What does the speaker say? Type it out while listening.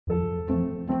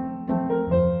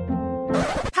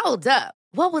Hold up.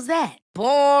 What was that?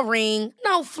 Boring.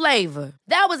 No flavor.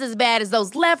 That was as bad as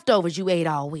those leftovers you ate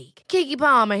all week. Keke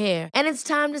Palmer here, and it's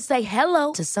time to say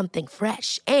hello to something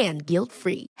fresh and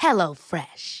guilt-free. Hello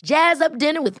Fresh. Jazz up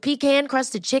dinner with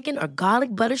pecan-crusted chicken or garlic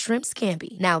butter shrimp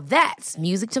scampi. Now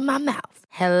that's music to my mouth.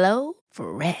 Hello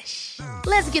Fresh.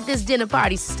 Let's get this dinner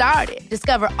party started.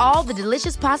 Discover all the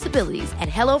delicious possibilities at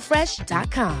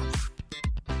hellofresh.com.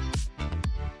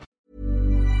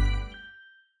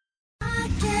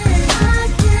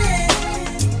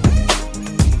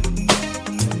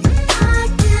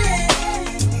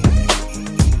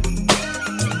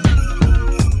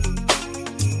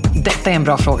 Detta är en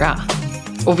bra fråga.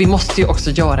 Och vi måste ju också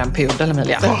göra en pudel,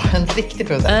 Emilia. Ja, en riktig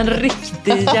pudel. En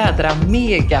riktig jädra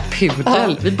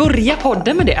megapudel. Vi börjar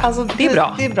podden med det. Alltså, det är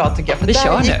bra. Det är bra tycker jag. För vi där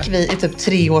kör gick nu. Vi i typ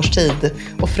 3 års tid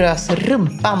och frös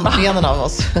rumpan på benen av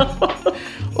oss.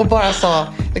 Och bara sa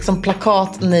liksom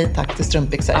plakat, nej tack till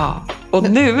strumpbyxor. Ja. Och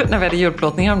nu när vi hade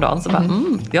julplåtning häromdagen så bara,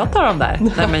 jag tar dem där.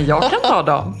 Nej men jag kan ta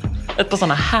dem. Ett par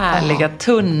sådana härliga,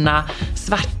 tunna,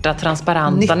 svarta,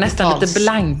 transparenta, nästan lite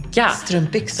blanka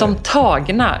strumpbyxor. Som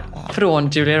tagna från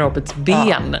Julia Roberts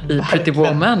ben i Pretty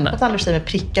Woman. Och andra tjejer med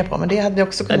prickar på, men det hade vi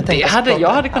också kunnat tänka oss. Jag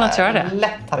hade kunnat köra det.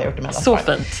 Lätt hade jag gjort det med. Så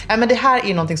fint. Ja, men det här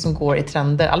är någonting som går i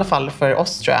trender, i alla fall för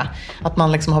oss tror jag. Att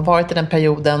man liksom har varit i den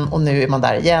perioden och nu är man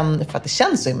där igen för att det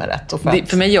känns så himla rätt. Och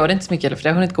för mig gör det inte så mycket, för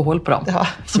jag har hunnit gå hål på dem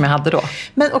som jag hade då.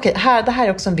 Men okej, det här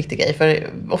är också en viktig grej. För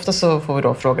ofta så får vi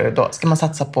då frågor, då, ska man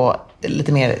satsa på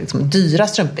lite mer liksom, dyra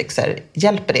strumpbyxor?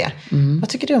 Hjälper det? Vad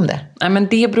tycker du om det? Nej, men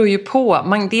det beror ju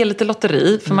på. Det är lite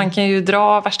lotteri. För man kan ju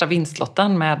dra värsta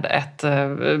vinstlotten med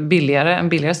en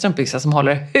billigare strumpbyxa som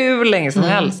håller hur länge som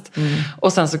helst.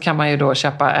 Och sen så kan man ju då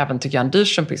köpa även, tycker jag, en dyr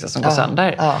strumpbyxa som går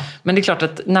sönder. Ja. Men det är klart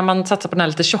att när man satsar på den här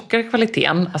lite tjockare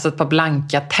kvaliteten, alltså ett par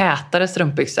blanka, tätare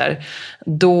strumpbyxor,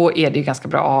 då är det ju ganska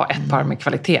bra att ha ett par med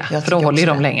kvalitet. För då håller ju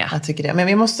de länge. Jag tycker det. Men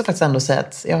vi måste faktiskt ändå säga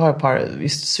att jag har ett par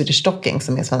just Swedish Stocking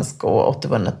som är svensk och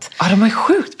återvunnet. Ja, de är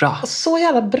sjukt bra. Och så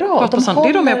jävla bra. Det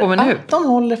är de jag på med nu. De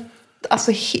håller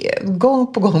alltså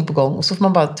gång på gång. Och så får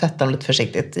man bara tvätta dem lite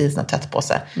försiktigt i sina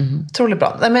tvättpåse. Otroligt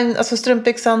bra. Nej, men alltså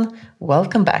strumpbyxan,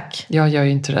 welcome back. Jag gör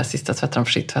ju inte det där sista, tvätta dem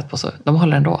försiktigt tvättpåse. De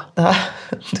håller ändå. Ja,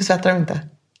 du tvättar dem inte?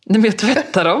 Nej, men jag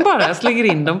tvättar dem bara. Jag slänger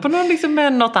in dem på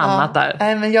med något annat där.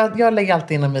 Nej, men jag lägger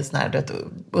alltid in dem i sån här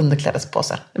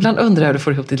underklädespåse. Ibland undrar jag hur du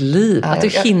får ihop ditt liv. Att du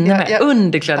hinner med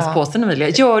underklädespåsen, Emilia.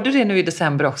 Gör du det nu i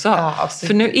december också? Ja, absolut.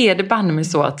 För nu är det banne mig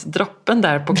så att droppen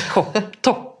där på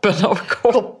toppen av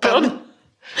koppen.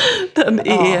 Den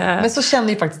är... Men så känner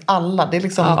ju faktiskt alla. Det är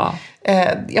liksom,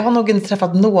 jag har nog inte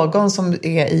träffat någon som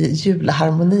är i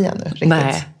julharmoni ännu. Riktigt.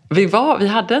 Nej. Vi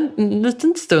hade en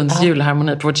liten stunds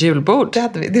julharmoni på vårt julbord. Det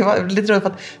hade vi. Det var lite roligt för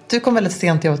att du kom väldigt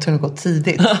sent och jag var tvungen att gå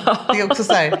tidigt. Det är också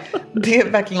så här, det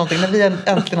är verkligen någonting. När vi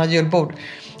äntligen har julbord.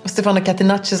 Och Stefano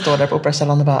Catinacci står där på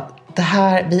Operakällaren och bara, det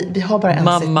här, vi har bara en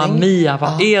sittning. Mamma mia,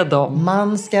 vad är de?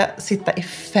 Man ska sitta i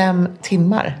 5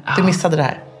 timmar. Du missade det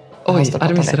här. Oj,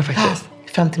 du missade faktiskt.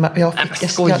 5 timmar.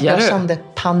 Jag kände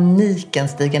paniken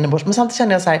stiga in i bort. Men samtidigt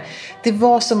kände jag så här, det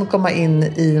var som att komma in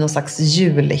i någon slags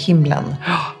julhimlen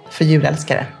för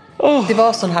julälskare. Det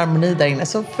var sån harmoni där inne.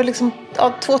 Så för liksom,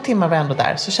 2 timmar var jag ändå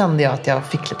där. Så kände jag att jag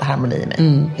fick lite harmoni i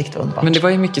mig. Vilket var underbart. Men det var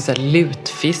ju mycket så här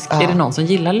lutfisk. Är det någon som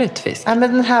gillar lutfisk? Ja,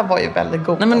 men den här var ju väldigt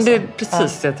god. Nej, men det är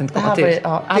precis det jag tänkte komma till.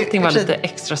 Allting var lite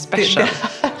extra special.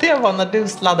 Det var när du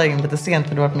sladdade in lite sent.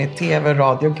 För du var med i tv,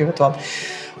 radio, gud vet vad.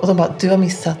 Och de bara, du har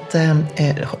missat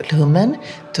hummen,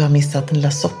 du har missat den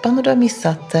lilla soppan och du har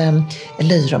missat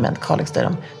löjrommen,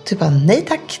 Kalixlöjrom. Du bara, nej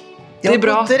tack. Det är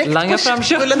bra, langa fram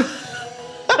köttet.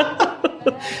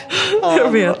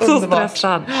 Jag vet, så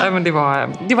stressad. Ja, men det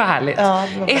var härligt. Ja,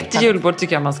 det var ett julbord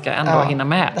tycker jag man ska ändå hinna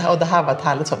med. Och det här var ett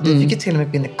härligt så. Vi fick ju till och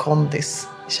med gå in i kondis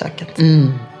i köket.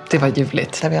 Det var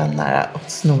ljuvligt. Där vi var nära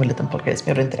att sno en liten polkgris,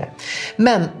 men jag gjorde inte det.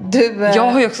 Men du...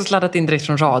 Jag har ju också sladdat in direkt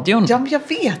från radion. Ja, men jag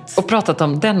vet. Och pratat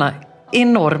om denna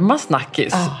enorma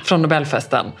snackis från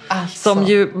Nobelfesten. Alltså, som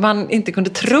ju man inte kunde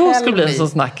tro skulle bli en sån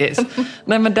snackis.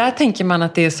 Nej, men där tänker man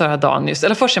att det är Sara Danius.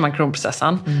 Eller först är man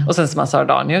kronprinsessan och sen ser man Sara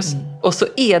Danius. Och så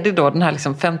är det då den här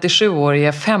liksom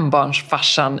 57-åriga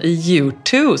 5-barnsfarsan i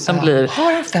U2 som blir...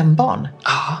 Har han 5 barn?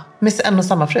 Ja. Med en och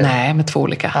samma fru? Nej, med 2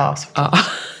 olika. Ja, såklart.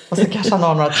 Och så kanske han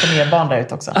har några turnébarn där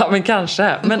ute också. Ja, men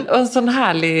kanske. Men en sån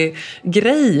härlig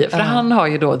grej. För han har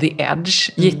ju då The Edge.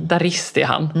 Gitarrist är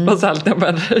han. Och så allt.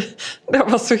 Jag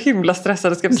var så himla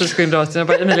stressad. Jag ska precis gå in och jag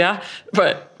bara, Emilia,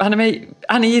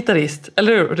 han är gitarrist.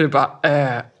 Eller hur? Och du bara,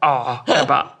 ja. Jag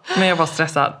bara, men jag var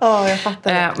stressad. Ja, jag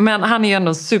fattar. Men han är ju ändå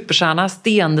en superstjärna.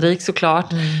 Stenrik såklart.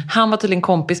 Han var tydligen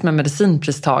kompis med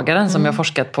medicinpristagaren som jag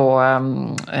forskat på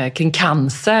kring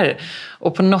cancer.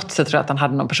 Och på något sätt tror jag att han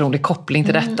hade någon personlig koppling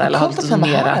till detta. detta eller har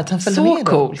donerat. Så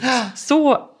coolt.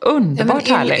 Så underbart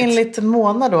härligt. Enligt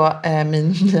Mona då,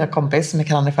 min nya kompis som jag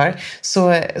kallar henne för, så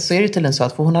är det tydligen så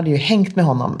att hon hade ju hängt med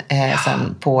honom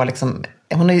sen på liksom...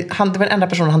 det var den enda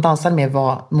personen han dansade med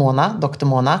var Mona, Dr.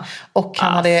 Mona. Och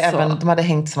de hade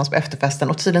hängt tillsammans på efterfesten.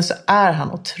 Och tydligen så är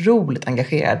han otroligt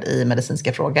engagerad i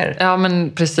medicinska frågor. Ja,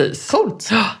 men precis. Coolt.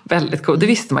 Väldigt coolt. Det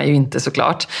visste man ju inte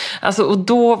såklart. Alltså, och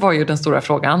då var ju den stora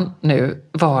frågan nu,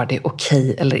 var det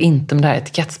okej eller inte med det här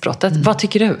etikettsbrottet? Vad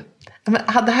tycker du?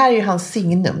 Men det här är ju hans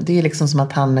signum. Det är ju liksom som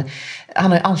att han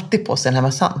har ju alltid på sig den här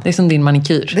mössan. Det är som din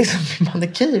manikyr. Det är som min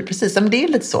manikyr, precis. Men det är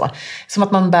lite så. Som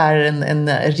att man bär en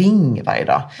ring varje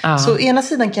dag. Ja. Så ena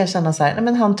sidan kan jag känna så här, nej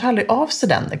men han tar aldrig av sig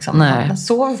den. Liksom. Han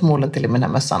sover förmodligen till och med den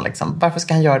här mössan. Liksom. Varför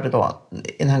ska han göra det då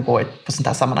när han går på sånt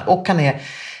här sammanhang? Och han är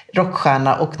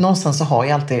rockstjärna och någonstans så har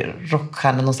ju alltid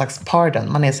rockstjärnan någon slags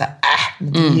pardon. Man är så här,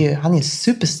 men det är ju, han är en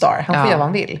superstar. Han får göra vad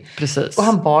han vill. Precis. Och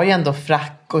han bar ju ändå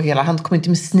frack och han kom inte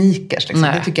med sneakers. Liksom.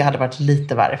 Det tycker jag hade varit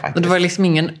lite värre faktiskt. Men det var liksom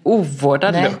ingen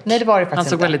ovårdad look. Nej, det var det faktiskt han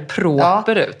såg inte. Väldigt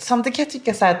proper ut. Samtidigt kan jag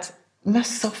tycka så här att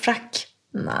mössa och frack,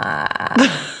 nej.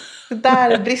 Det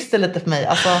där brister lite för mig.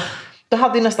 Alltså, då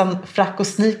hade ju nästan frack och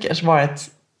sneakers varit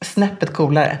snäppet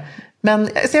coolare. Men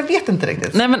så jag vet inte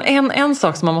riktigt. Nej, men en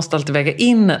sak som man måste alltid väga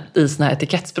in i såna här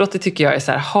etikettsbrott, det tycker jag är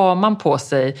så här, har man på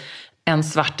sig en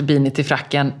svart beanie till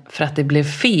fracken för att det blev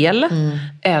fel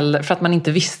eller för att man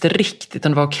inte visste riktigt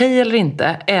om det var okej eller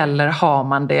inte, eller har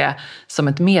man det som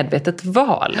ett medvetet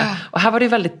val? Och här var det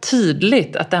väldigt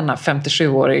tydligt att denna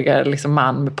 57-åriga liksom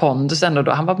man med pondus ändå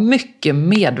då, han var mycket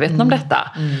medveten om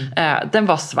detta. Den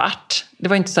var svart. Det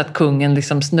var inte så att kungen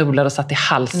liksom snubblade och satt i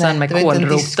halsen med kålroten. Det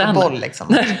var inte en discoboll liksom.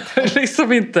 Nej,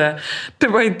 liksom inte. Det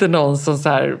var inte någon som så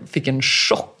här fick en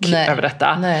chock över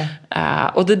detta.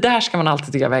 Och det där ska man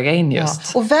alltid tycka väga in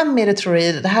just. Ja. Och vem är det, tror du,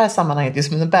 i det här sammanhanget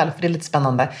just med Nobel, för det är lite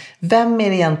spännande. Vem är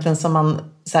det egentligen som man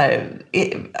så här,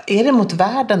 är det mot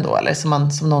världen då, eller som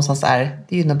någonstans är,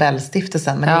 det är ju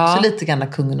Nobelstiftelsen, men det är också lite grann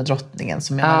kungen och drottningen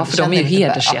som jag för de är ju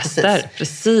hedersgäster.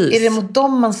 Precis. Är det mot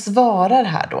dem man svarar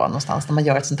här då någonstans när man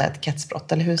gör ett sånt här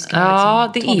etikettsbrott, eller hur ska man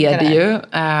liksom det är det ju.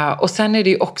 Och sen är det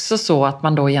ju också så att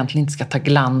man då egentligen inte ska ta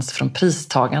glans från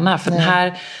pristagarna, för den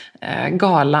här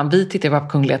galan, vi tittar bara på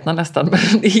kungligheterna nästan, men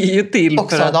det är ju till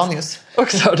också för Ardanius.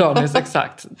 Också Ardanius,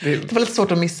 exakt. Det var lite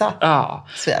svårt att missa. Ja.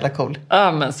 Så jävla cool.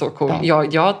 Ja, men så cool. Ja.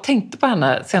 Jag tänkte på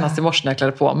henne senast i morse när jag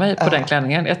klädde på mig på den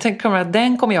klänningen. Jag tänkte att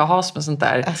den kommer jag ha som en sånt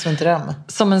där. Som en dröm.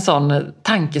 Som en sån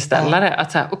tankeställare.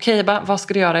 Att säga, okej, vad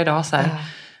ska du göra idag? Så här,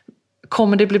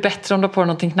 kommer det bli bättre om du har på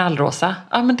någonting knallrosa?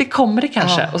 Ja, men det kommer det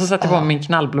kanske. Och så satte jag på min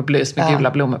knallblå blus med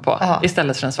gula blommor på.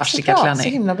 Istället för en svartstickad klänning. Så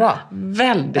himla bra.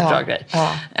 Väldigt bra grej.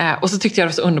 Och så tyckte jag det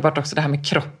var så underbart också det här med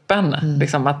kroppen.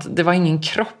 Liksom att det var ingen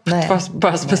kropp. Det var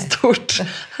bara som ett stort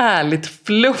härligt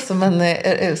fluff. Som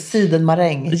en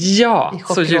sidenmaräng. Ja,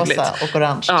 i så ljuvligt. Och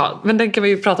orange. Ja, men den kan vi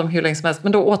ju prata om hur länge som helst.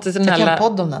 Men då åter till den här... Jag kan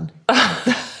podd om den.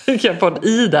 Jag podd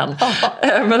i den.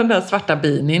 Med den där svarta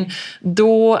beanien.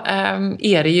 Då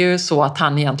är det ju så att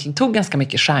han egentligen tog ganska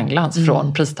mycket stjärnglans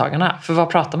från pristagarna. För vad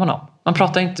pratar man om? Man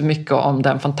pratar inte mycket om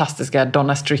den fantastiska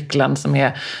Donna Strickland som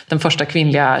är den första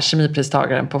kvinnliga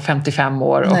kemipristagaren på 55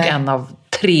 år och en av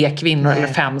 3 kvinnor eller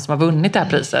 5 som har vunnit det här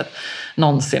priset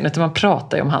någonsin. Utan man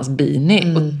pratar ju om hans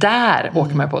beanie och där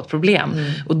åker man på ett problem.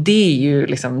 Och det är ju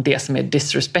liksom det som är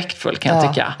disrespectful, kan jag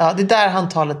tycka. Ja, det är där han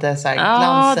tar lite så här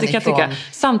glansen det kan ifrån. Jag tycka.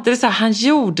 Samtidigt så här, han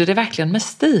gjorde det verkligen med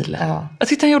stil. Jag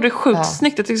tyckte han gjorde det sjukt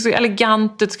snyggt. Jag tyckte det så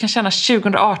elegant ut. Så kan känna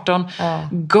 2018.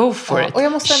 Go for it. Och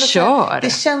jag måste kör.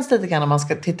 Det känns lite grann om man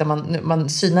ska titta, man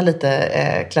synar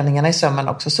lite klänningarna i sömmen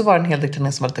också. Så var det en hel del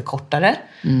klänningar som var lite kortare.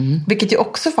 Vilket ju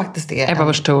också faktiskt är Ebba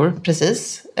Busch Thor.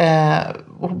 Precis.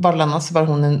 Och bara annat så var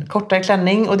hon en kortare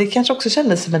klänning. Och det kanske också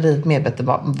kändes som ett litet medvetet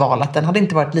val att den hade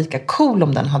inte varit lika cool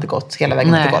om den hade gått hela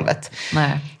vägen till golvet.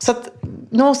 Nej. Så att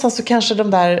någonstans så kanske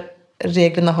de där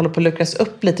reglerna håller på att luckras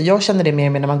upp lite. Jag känner det mer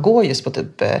och mer när man går just på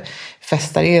typ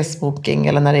festar i smoking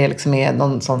eller när det liksom är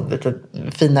någon sån lite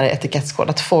finare etikettkod.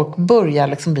 Att folk börjar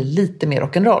liksom bli lite mer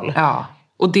rock'n'roll. Ja.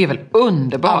 Och det är väl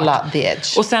underbart. Alla the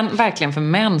edge. Och sen verkligen för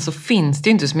män så finns det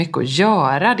ju inte så mycket att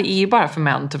göra. Det är ju bara för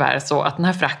män tyvärr så att den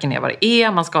här fracken är vad det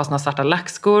är. Man ska ha sina svarta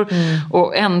lackskor.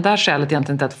 Och enda skälet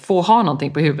egentligen till att få ha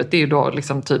någonting på huvudet, det är ju då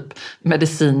liksom typ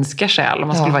medicinska skäl. Om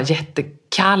man skulle vara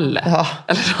kall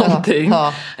eller någonting.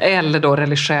 Eller då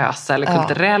religiösa eller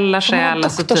kulturella skäl.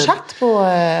 Doktorshatt på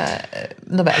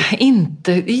Nobel?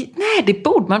 Nej, det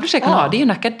borde man väl kunna ha. Det är ju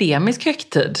en akademisk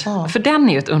högtid. För den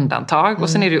är ju ett undantag. Och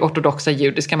sen är det ju ortodoxa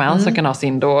judiska män som kan ha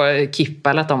sin då kippa,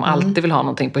 eller att de alltid vill ha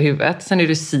någonting på huvudet. Sen är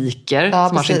det sikher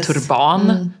som har sin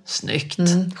turban. Snyggt.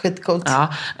 Skitcoolt. Ja.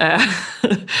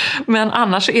 Men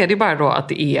annars är det ju bara då att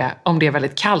det är, om det är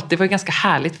väldigt kallt. Det var ju ganska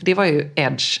härligt, för det var ju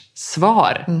Edge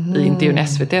svar i intervjun i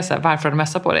SVT. Så här, varför har du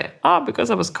mässat på det?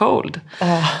 Because I was cold.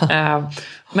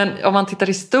 Men om man tittar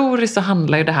historiskt så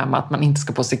handlar ju det här med att man inte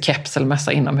ska på sig keps eller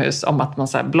mössa inomhus om att man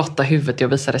så här blottar huvudet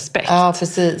och visar respekt. Ja,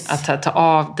 precis. Att ta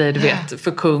av dig, du vet,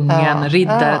 för kungen,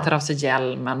 riddare tar av sig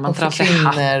hjälmen, man tar av sig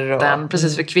hatten,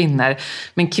 precis, för kvinnor.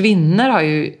 Men kvinnor har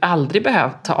ju aldrig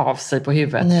behövt ta av sig på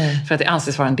huvudet för att det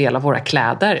anses vara en del av våra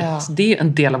kläder. Så det är ju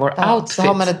en del av vår outfit. Så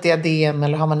har man ett diadem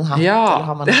eller har man en hatt? eller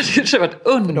har man det hade ju varit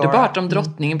underbart om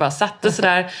drottningen bara satte sig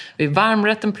där vid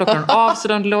varmrätten, plockar hon av sig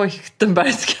de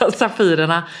Leuchtenbergska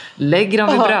safirerna, lägger dem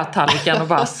vid brödtallriken och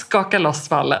bara skakar loss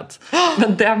fallet.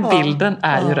 Men den bilden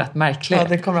är ju rätt märklig. Ja,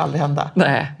 det kommer aldrig hända.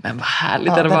 Nej, men vad härligt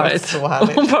det hade varit. Så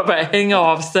härligt. Hon bara börjar hänga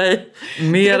av sig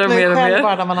mer och mer.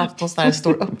 Bara när man har haft någon sån här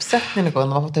stor uppsättning när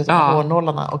man har fått ut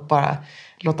hårnålarna och bara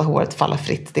låta håret falla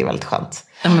fritt. Det är väldigt skönt.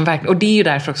 Ja, men verkligen. Och det är ju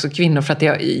därför också kvinnor, för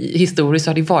att historiskt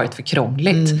så har det varit för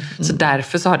krångligt. Så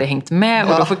därför så har det hängt med,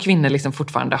 och då får kvinnor liksom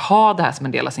fortfarande ha det här som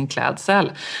en del av sin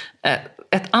klädsel.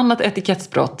 Ett annat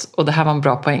etikettsbrott, och det här var en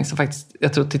bra poäng som faktiskt,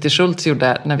 jag tror Titti Schultz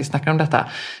gjorde när vi snackade om detta,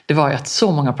 det var ju att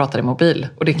så många pratade i mobil.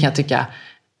 Och det kan jag tycka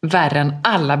värre än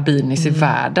alla beanies i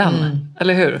världen.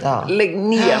 Eller hur? Ja. Lägg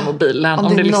ner mobilen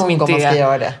om det liksom någon inte gång man ska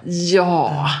göra det.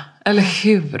 Ja, eller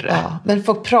hur? Ja. Men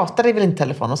folk pratade väl inte i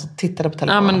telefon och så tittade på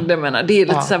telefonen. Ja, men det menar, det är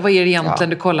lite så här, vad är det egentligen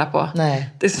du kollar på? Nej.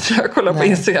 Det är så jag kollar på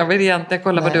Instagram, vad är det egentligen jag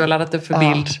kollar vad du har laddat upp för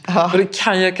bild? Och det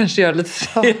kan jag kanske göra lite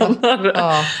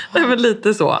senare. Nej, men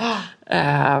lite så.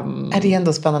 Är det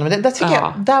ändå spännande? Men där tycker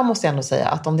jag, där måste jag ändå säga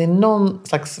att om det är någon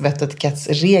slags vett- och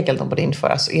etikettsregel de borde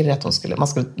införa, så är det att man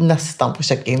skulle nästan få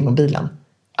checka in mobilen.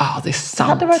 Ja, det är sant.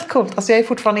 Det hade varit coolt. Alltså jag är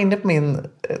fortfarande inne på min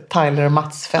Tyler och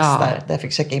Mats-fest där jag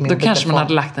fick checka in min Då mobiltelefon. kanske man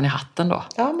hade lagt den i hatten då.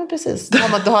 Ja, men precis.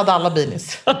 Då hade alla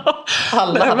beanies.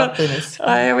 Alla hade haft beanies.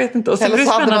 Nej, jag vet inte. Och eller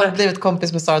så hade man blivit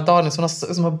kompis med Sara Danius. Hon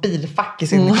har som mobilfack i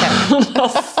sin hem. Hon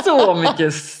har så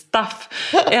mycket stuff.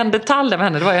 En detalj med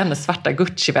henne, det var ju hennes svarta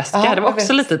Gucci-väska. Det var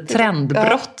också lite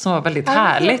trendbrott som var väldigt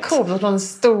härligt. Det var coolt. En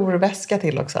stor väska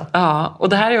till också. Ja, och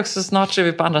det här är också, snart så är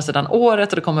vi på andra sidan året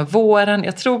och det kommer våren.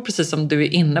 Jag tror precis som du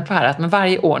är inne på här, att med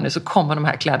varje år nu så kommer de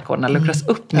här klädkoderna luckras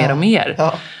upp mer och mer.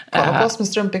 Ja. Kolla på oss med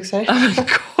strumpbyxor. Ja, men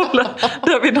kolla,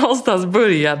 där vi någonstans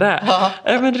började. Ja,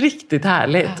 men riktigt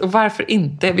härligt. Och varför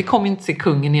inte? Vi kommer inte se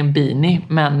kungen i en beanie,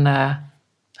 men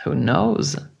who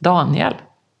knows? Daniel.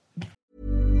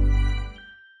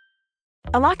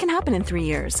 A lot can happen in 3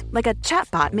 years, like a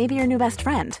chatbot may be your new best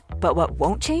friend. But what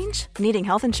won't change? Needing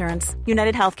health insurance.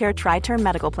 United Healthcare Tri-Term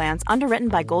Medical Plans, underwritten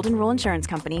by Golden Rule Insurance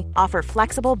Company, offer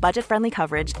flexible, budget-friendly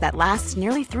coverage that lasts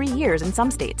nearly 3 years in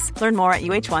some states. Learn more at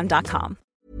uh1.com.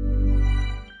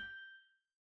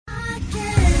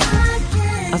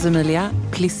 Alltså Emilia,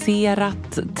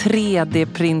 plisserat,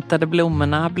 3D-printade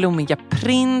blommorna, blommiga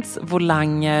prints,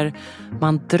 volanger.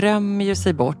 Man drömmer ju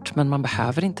sig bort, men man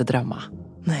behöver inte drömma.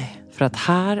 Nej. För att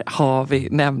här har vi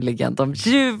nämligen de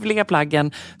ljuvliga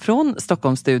plaggen från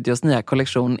Stockholm Studios nya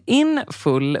kollektion In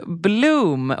Full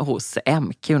Bloom hos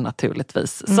MQ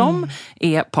naturligtvis. Som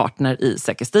är partner i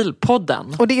Säker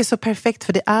Stil-podden. Och det är så perfekt,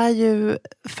 för det är ju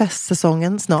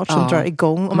festsäsongen snart som drar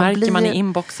igång. Och märker man i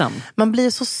inboxen. Man blir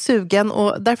så sugen,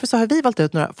 och därför så har vi valt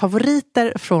ut några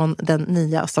favoriter från den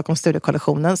nya Stockholm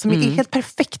Studio-kollektionen som är helt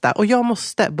perfekta. Och jag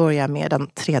måste börja med den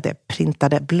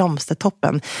 3D-printade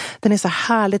blomstertoppen. Den är så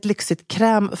härligt lyxigt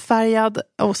krämfärgad,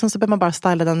 och sen så behöver man bara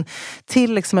styla den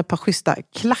till liksom ett par schyssta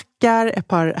klackar, ett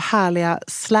par härliga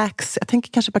slacks. Jag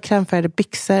tänker kanske på krämfärgade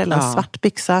byxor eller en svart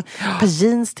byxa, ett par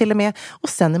jeans till och med. Och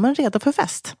sen är man redo för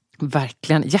fest.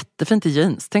 Verkligen, jättefint i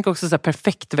jeans. Tänk också så här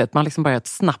perfekt, du vet, man liksom bara gör ett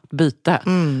snabbt byte.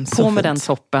 På med den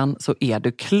toppen så är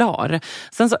du klar.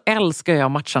 Sen så älskar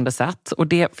jag matchande set, och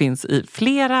det finns i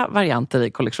flera varianter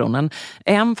i kollektionen.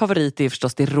 En favorit är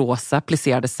förstås det rosa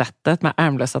plisserade setet med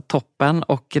ärmlösa toppen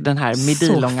och den här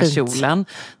midilånga kjolen.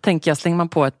 Tänker jag, slänger man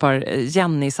på ett par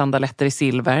Jenny-sandaletter i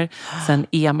silver. Sen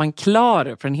är man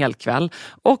klar för en hel kväll.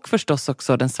 Och förstås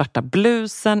också den svarta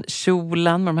blusen,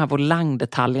 kjolen med de här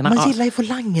volangdetaljerna. Man gillar ju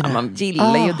volangerna. Man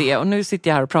gillar ju det. Och nu sitter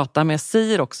jag här och pratar, men jag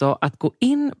säger också att gå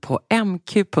in på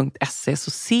mq.se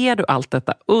så ser du allt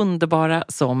detta underbara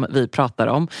som vi pratar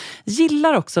om.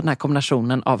 Gillar också den här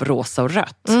kombinationen av rosa och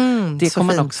rött. Det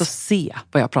kommer man också se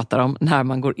vad jag pratar om när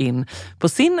man går in på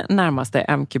sin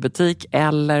närmaste MQ-butik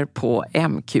eller på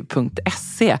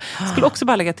mq.se. Jag skulle också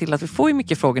bara lägga till att vi får ju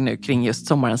mycket frågor nu kring just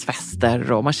sommarens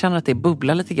fester och man känner att det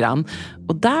bubblar lite grann.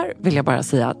 Och där vill jag bara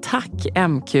säga tack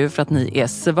MQ för att ni är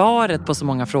svaret på så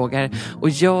många frågor och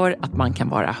gör att man kan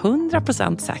vara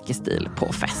 100% säker stil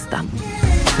på festen.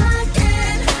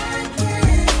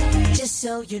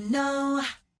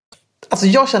 Alltså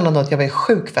jag kände ändå att jag var i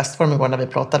sjuk festform igår när vi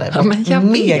pratade. Ja, men jag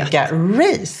mega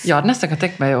race. Jag hade nästan kunnat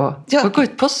tänka mig att gå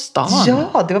ut på stan.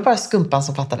 Ja, det var bara skumpan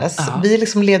som fattades. Ja. Vi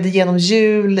liksom levde genom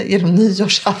jul, genom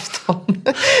nyårsafton.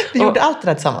 Vi gjorde allt det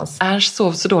där tillsammans. Ernst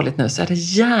sov så dåligt nu så jag hade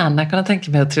gärna kunnat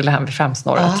tänka mig att trilla hem vid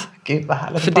 5-snåret. Gud vad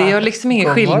härligt. För det gör liksom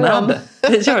ingen skillnad.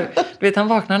 Du vet, han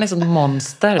vaknar, han är som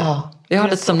monster. Ja. Jag har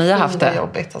lite som ni har haft det. Det är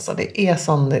jobbigt. Alltså, det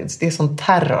är sån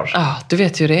terror. Ja, du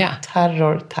vet ju det är.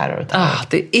 Terror. Ja,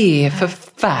 det är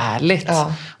förfärligt.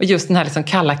 Ja. Och just den här liksom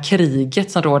kalla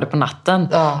kriget som råder på natten.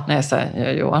 Ja. När jag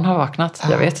säger, Johan har vaknat.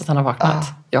 Jag vet att han har vaknat.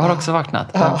 Jag har också vaknat.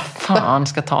 Vem fan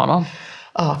ska ta honom?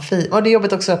 Ja, och det är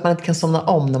jobbigt också att man inte kan somna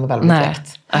om när man väl blir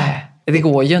väckt. Nej, det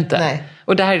går ju inte. Nej.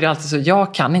 Och det här är det alltid så,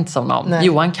 jag kan inte somna om. Nej.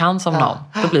 Johan kan somna om.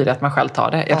 Då blir det att man själv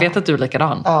tar det. Jag vet att du är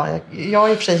likadan. Ja, jag har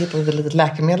i och för sig hittat ett litet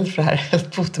läkemedel för det här.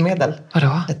 Ett botemedel.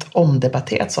 Vadå? Ett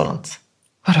omdebatterat sådant.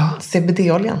 Vadå?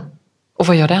 CBD-oljan. Och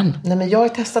vad gör den? Nej, men jag har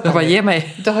testat den. Vad ger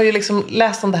mig? Du har ju liksom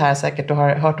läst om det här säkert och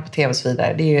har hört det på tv och så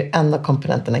vidare. Det är ju en av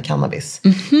komponenterna i cannabis.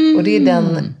 Mm-hmm. Och det är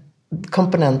den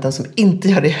komponenten som inte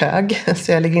gör dig hög.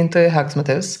 Så jag ligger inte hög som ett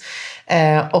hus.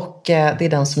 Och det är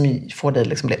den som får dig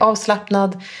liksom bli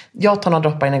avslappnad. Jag tar några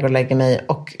droppar innan jag går och lägger mig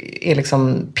och är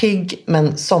liksom pigg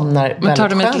men somnar väldigt skönt. Men tar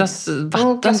du med ett glas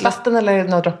vatten? Ett glas vatten eller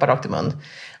några droppar rakt i mun.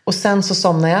 Och sen så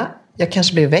somnar jag. Jag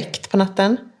kanske blir väckt på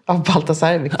natten av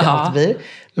Baltasar, vilket jag alltid blir.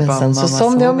 Men sen så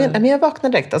somnar jag. Men jag vaknar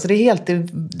direkt. Alltså det är helt,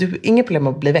 du inget problem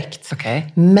att bli väckt. Okay.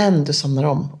 Men du somnar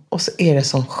om. Och så är det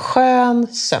sån skön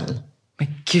sömn.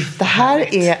 Men gud, det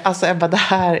här är, alltså Ebba, det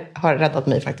här har räddat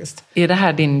mig faktiskt. Är det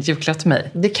här din julklapp till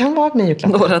mig? Det kan vara min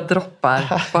julklapp. Några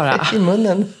droppar bara. I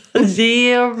munnen.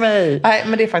 Ge mig. Nej,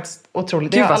 men det är faktiskt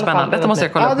otroligt. Gud vad spännande, det måste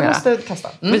jag kolla på. Ja, du måste testa.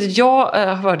 Men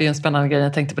jag hörde ju en spännande grej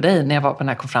jag tänkte på dig när jag var på den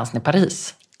här konferensen i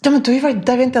Paris. Ja, men du har ju varit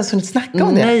där, vi inte ens hunnit snacka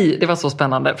om det. Nej, det var så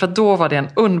spännande. För då var det en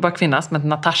underbar kvinna som heter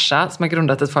Natasha som har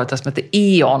grundat ett företag som heter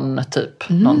E.ON typ.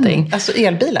 Någonting. Alltså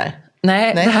elbilar?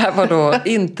 Nej, det här var då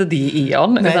inte det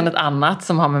E.ON utan ett annat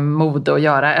som har med mode att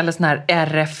göra. Eller sån här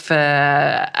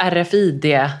RFID,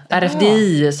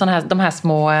 såna här, de här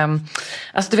små,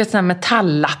 alltså du vet såna här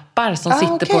metalllappar som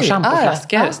sitter på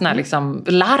schampoflaskor. Såna här liksom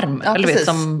larm. Ja, eller vet,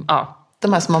 som,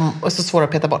 de här som är så svåra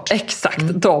att peta bort. Exakt,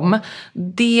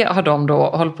 det har de då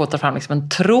hållit på att ta fram liksom en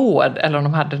tråd, eller om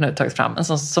de hade nu tagit fram en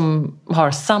sån som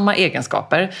har samma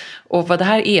egenskaper. Och vad det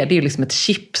här är, det är ju liksom ett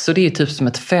chip, så det är ju typ som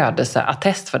ett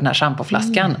födelseattest för den här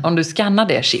schampoflaskan. Om du skannar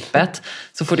det chippet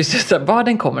så får du se var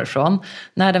den kommer ifrån,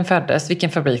 när den föddes, vilken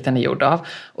fabrik den är gjord av.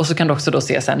 Och så kan du också då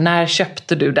se sen, när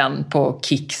köpte du den på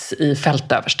Kicks i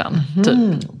Fältöverstan,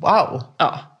 typ. Wow.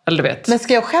 Ja. Eller du vet. Men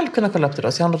ska jag själv kunna kolla upp det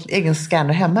då? Så jag har någon egen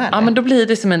scanner hemma? Eller? Ja, men då blir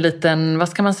det som en liten, vad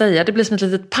ska man säga? Det blir som ett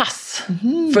litet pass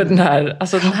för den här,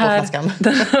 alltså den här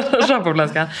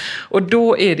schampoflaskan. Och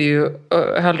då är det ju,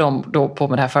 höll de då på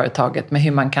med det här företaget med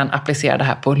hur man kan applicera det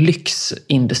här på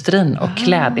lyxindustrin och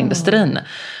klädindustrin.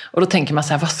 Och då tänker man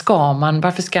så här, vad ska man,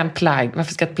 varför ska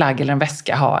ett plagg eller en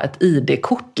väska ha ett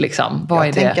ID-kort liksom?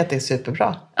 Jag tänker att det är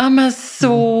superbra. Ja, men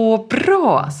så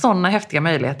bra! Sådana häftiga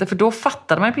möjligheter, för då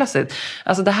fattade man ju plötsligt.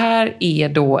 Alltså det här är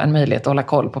då en möjlighet att hålla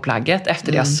koll på plagget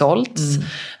efter det har sålts.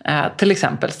 Till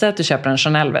exempel, säg att du köper en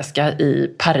Chanel-väska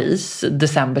i Paris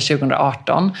december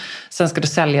 2018. Sen ska du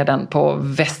sälja den på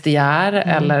Vestiaire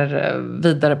eller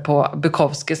vidare på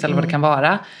Bukowskis eller vad det kan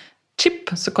vara. Chip,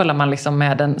 så kollar man liksom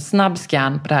med en snabb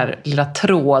scan på den här lilla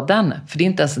tråden. För det är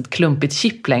inte ens ett klumpigt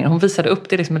chip längre. Hon visade upp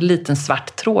det liksom en liten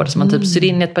svart tråd som man typ syr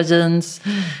in i ett par jeans,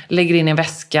 lägger in i en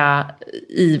väska,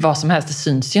 i vad som helst, det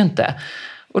syns ju inte.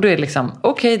 Och då är det liksom,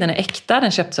 okej, den är äkta,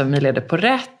 den köpts av Milede på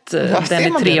rätt, den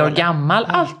är 3 år gammal,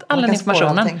 all den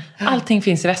informationen. Allting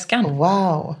finns i väskan.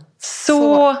 Wow.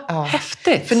 Så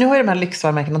häftigt. För nu har ju de här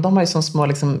lyxvarumärkena, de har ju som små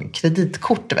liksom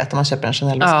kreditkort, du vet, om man köper en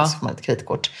Chanel-väska så får man ett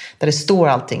kreditkort. Där det står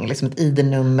allting, liksom ett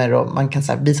ID-nummer och man kan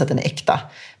så här visa att den är äkta.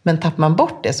 Men tappar man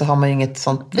bort det så har man ju inget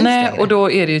sånt vis Nej, längre. Och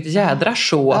då är det ju ett jädra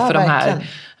show för de här.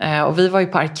 Och vi var ju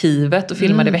på arkivet och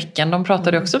filmade i veckan. De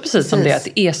pratade också precis om det. Att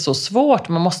det är så svårt.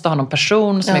 Man måste ha någon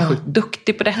person som är sjukt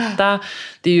duktig på detta.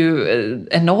 Det är ju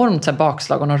enormt så här,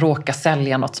 bakslag om de råkar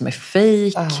sälja något som är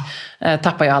fake.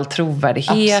 Tappar ju all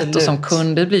trovärdighet. Absolut. Och som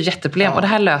kund, det blir jätteproblem. Och det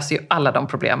här löser ju alla de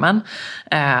problemen.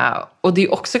 Och det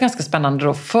är också ganska spännande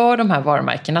då för de här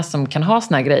varumärkena som kan ha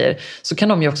såna här grejer. Så kan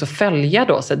de ju också följa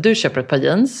då. Så du köper ett par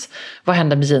jeans. Vad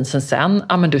händer med jeansen sen?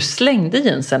 Ja, men du slängde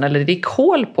jeansen eller det gick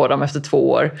hål på dem efter 2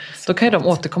 år. Då kan ju de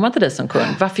återkomma till dig som kund.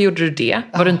 Varför gjorde du det?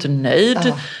 Var du inte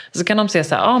nöjd? Så kan de säga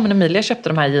så här, men Emilia köpte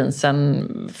de här jeansen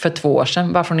för 2 år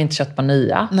sedan. Varför har hon inte köpt på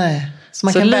nya? Nej. Så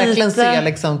man kan verkligen se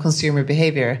liksom consumer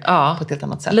behavior på ett helt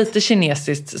annat sätt. Lite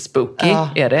kinesiskt spooky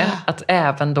är det. Att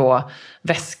även då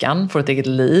väskan får ett eget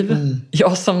liv.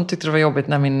 Jag som tyckte det var jobbigt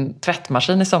när min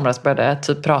tvättmaskin i somras började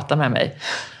typ prata med mig.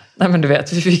 Nej, men du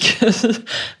vet,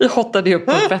 vi hottade ju upp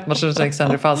på tvättmaskinen hos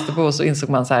Alexander Falsterbo och så insåg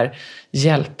man så här,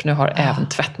 hjälp, nu har även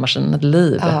tvättmaskinen ett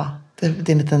liv.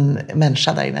 Det är en liten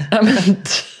människa där inne. Ja, men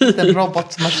typ. En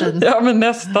robotmaskin. Ja, men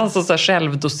nästan så här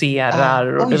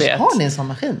självdoserar. Och du vet. Har ni en sån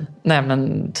maskin? Nej,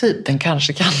 men typ. Den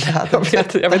kanske kan det. Jag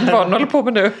vet inte vad den håller på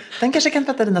med nu. Den kanske kan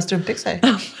tvätta dina strumpbyxor.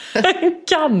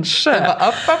 Kanske.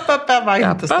 Den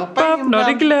bara, inte stoppa in nu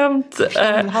har det glömt.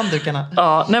 Handdukarna.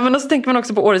 Ja, nej, men så tänker man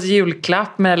också på årets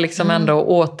julklapp med liksom ändå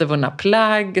återvunna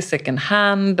plagg, second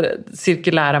hand,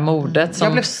 cirkulära modet.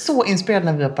 Jag blev så inspirerad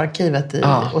när vi var på arkivet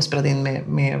och spelade in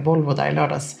med Volvo där i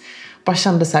lördags. Bara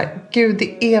kände så här, gud,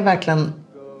 det är verkligen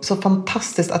så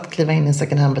fantastiskt att kliva in i en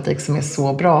second hand-butik som är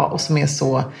så bra och som är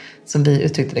så, som vi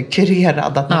uttryckte det,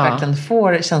 kurerad. Att man verkligen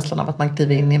får känslan av att man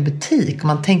kliver in i en butik. Och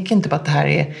man tänker inte på att det här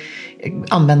är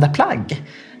använda plagg.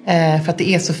 För att det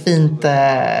är så fint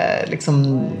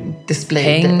liksom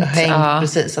displayed, hängt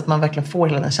precis, att man verkligen får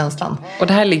hela den känslan. Och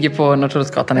det här ligger på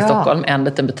Norrtullsgatan i Stockholm, en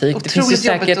liten butik. Otroligt det finns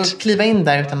ju jobbigt att kliva in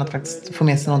där utan att faktiskt få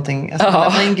med sig någonting. Alltså man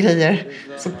lämnar in grejer,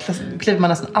 så kliver man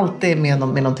nästan alltid med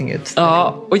någonting ut.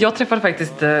 Ja, och jag träffade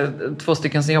faktiskt 2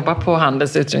 stycken som jobbar på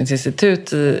Handels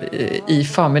utredningsinstitut i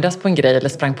förmiddags på en grej, eller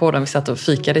sprang på dem. Vi satt och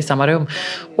fikade i samma rum.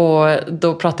 Och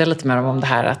då pratade jag lite med dem om det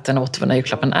här att den återvunna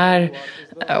julklappen är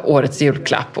årets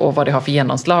julklapp och vad det har för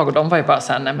genomslag. Och de var ju bara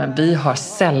så här, nej men vi har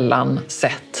sällan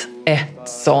sett ett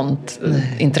sånt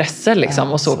intresse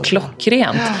liksom, och så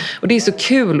klockrent. Och det är så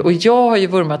kul. Och jag har ju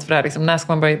vurmat för det här, liksom, när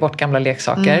ska man börja ge bort gamla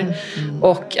leksaker?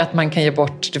 Och att man kan ge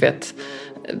bort, du vet,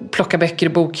 plocka böcker i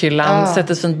bokhyllan,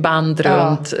 sätta ett fint band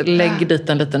runt, lägg dit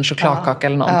en liten chokladkaka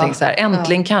eller någonting så här.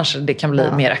 Äntligen kanske det kan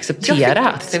bli mer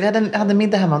accepterat. Vi hade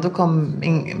middag hemma, då kom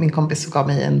min kompis och gav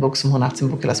mig en bok som hon haft i sin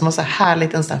bokhylla som var så här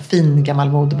härligt, en sån här fin gammal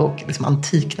modebok, liksom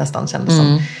antik nästan kändes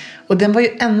som. Och den var ju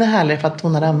ännu härligare för att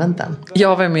hon hade använt den.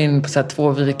 Jag var min på så här 2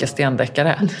 vika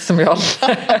stendeckare som jag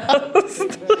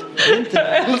läst.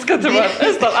 Jag älskar att det var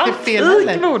nästan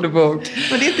antik modebok.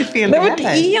 Men det är inte fel. Nej, men det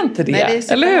är inte det. Nej,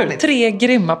 det är eller hur? 3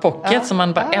 grymma pockets som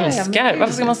man bara älskar.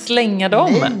 Varför ska man slänga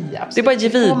dem? Nej, det är bara att ge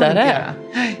vidare.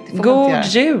 God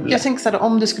jul. Jag tänker så här,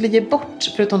 om du skulle ge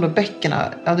bort, förutom då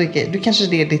böckerna, du kanske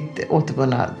det är ditt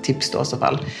återvunna tips då i så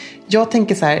fall. Jag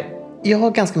tänker så här, jag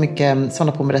har ganska mycket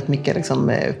sådana på mig, rätt mycket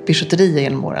liksom, bijouterier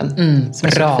genom åren. Som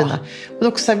är så fina. Och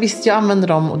också så här, visst, jag använder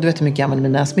dem och du vet hur mycket jag använder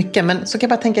mina smycken. Men så kan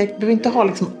jag bara tänka, jag behöver inte ha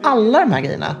liksom alla de här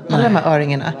grejerna. Alla de här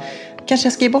öringarna. Kanske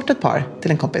jag ska ge bort ett par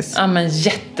till en kompis. Ja, men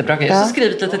jättebra grej. Jag ska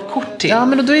skriva ett litet kort till. Ja,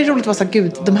 men då är det roligt att vara så här,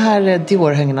 gud, de här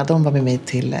Dior-hängarna, de var med mig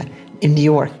till i New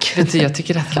York. Vet du, jag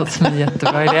tycker det låter som en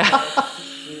jättebra idé.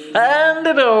 Hand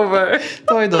it over.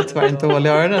 Det har ju då tyvärr inte hål i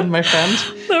öronen, my friend.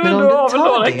 Nej, men om du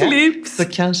har några clips så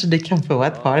kanske det kan få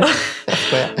ett par. Jag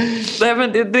skojar. Nej,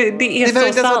 men det är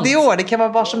så sant. Alltså, det år, det kan vara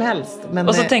var som helst. Men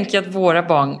och så tänker jag att våra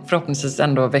barn förhoppningsvis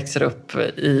ändå växer upp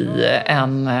i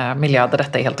en miljö där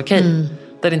detta är helt okej.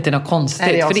 Där det inte är något konstigt.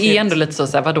 Nej, för det är ändå lite så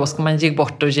här, vadå ska man ge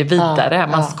bort och ge vidare?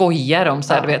 Man skojar om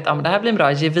så här, du vet, men det här blir en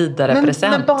bra ge vidare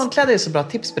present. Men barnkläder är så bra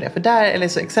tips på det. För där, eller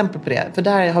så exempel på det. För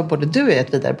där har både du och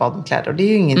ett vidare barnkläder. Och det är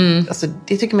ju ingen, alltså,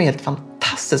 det tycker man är helt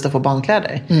fantastiskt att få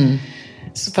barnkläder.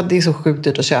 För att det är så sjukt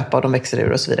dyrt att köpa och de växer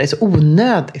ur och så vidare. Det är så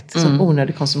onödigt. Så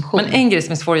onödig konsumtion. Men en grej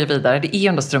som är svår att ge vidare, det är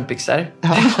ändå strumpbyxor.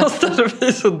 Det måste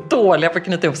bli så dåliga på att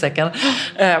knyta ihop säcken.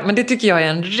 Men det tycker jag är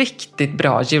en riktigt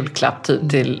bra julklapp typ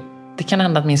till. Det kan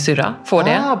hända att min syrra får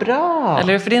det. Bra.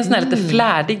 Eller för det är en sån här lite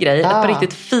flärdig grej. Ett par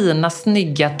riktigt fina,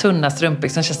 snygga, tunna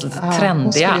strumpbyxor som känns lite trendiga.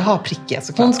 Hon skulle ha prickiga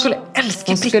såklart. Hon skulle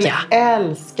älskar bricka. Hon skulle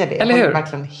älska det. Eller hur? Jag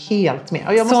verkligen helt med.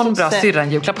 Och jag sån bra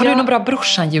syrran-julklapp. Har du någon bra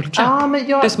brorsan-julklapp? Ja,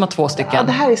 men du som har 2 stycken. Ja,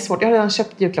 det här är svårt. Jag har redan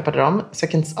köpt julklappar till dem, så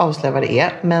jag kan inte avslöja vad det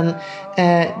är. Men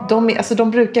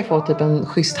de brukar få typ en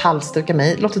schysst halsduk av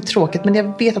mig. Låter tråkigt, men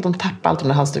jag vet att de tappar allt de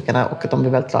där halsdukarna och att de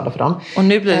blir väldigt glada för dem. Och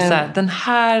nu blir det så här, den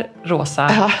här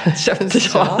rosa köpte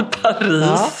jag i Paris.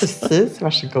 Ja, precis.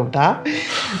 Varsågoda.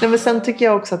 Nej, men sen tycker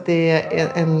jag också att det är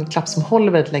en klapp som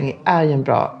håller väldigt länge, är ju en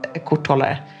bra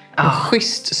korthållare. En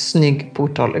schysst, snygg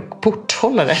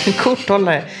korthållare.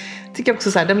 Tycker jag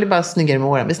också så här, den blir bara snyggare med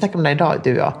åren. Vi snackade om det idag,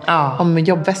 du och jag. Om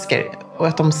jobbväskor. Och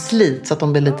att de slits så att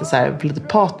de blir lite så här, lite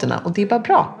patina. Och det är bara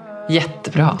bra.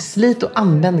 Jättebra. Slit och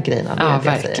använd grejerna. Ja,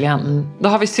 verkligen. Då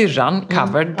har vi syrran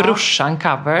covered, brorsan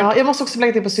covered. Ja, jag måste också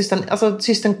lägga till på systern. Alltså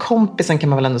systern kompisen kan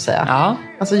man väl ändå säga. Ja.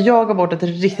 Alltså jag har bort ett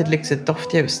riktigt lyxigt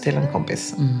doftljus till en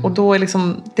kompis. Och då är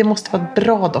liksom, det måste vara ett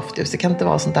bra doftljus. Det kan inte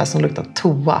vara sånt där som luktar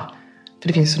toa. För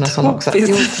det finns sådana också.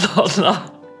 Sådana.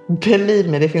 Believe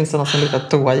me, det finns sådana som luktar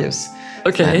toaljus.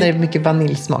 Okay. När det är mycket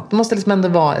vaniljsmak. Det måste liksom ändå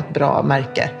vara ett bra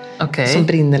märke. Som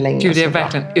brinner länge. Gud, jag är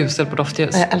verkligen usel på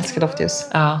doftljus. Jag älskar doftljus.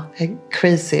 Ja. Jag är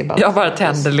crazy about jag bara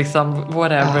tänder liksom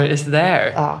whatever is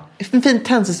there. Ja. En fin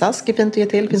tändsticksask är fint att ge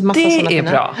till. Det finns massa sådana Det är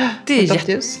fina. bra. Det är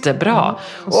doftljus. jättebra.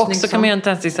 Och också kan man göra en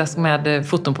tändsticksask med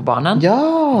foton på barnen.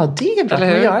 Ja, det är bra. Eller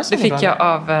hur? Göra det fick jag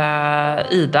av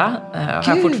Ida.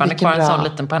 Jag har fortfarande kvar en sån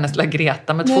liten på hennes lilla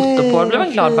Greta med ett foto på. Jag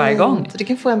blev glad varje gång. Du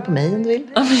kan få en på mig om du vill.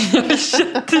 Jag vill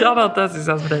jättegärna ha en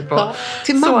tändsticksask med dig på. Ja.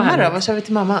 Till mamma då? Vad kör vi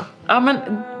till mamma? Ja, men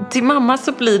till mamma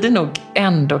så blir det nog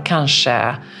ändå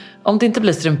kanske, om det inte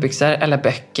blir strumpbyxor eller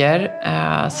böcker,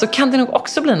 så kan det nog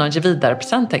också bli någon ge vidare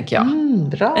present, tänker jag.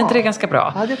 Bra. Är inte det ganska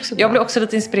bra? Ja, det är också bra. Jag blir också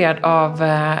lite inspirerad av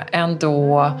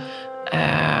ändå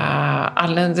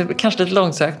kanske lite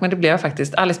långsökt, men det blev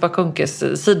faktiskt Alice Bah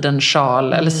Kuhnkes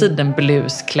sidensjal eller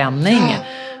sidenblusklänning.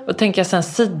 Och tänker jag sen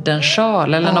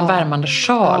sidensjal eller någon värmande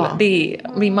sjal.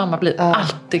 Min mamma blir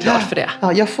alltid glad för det.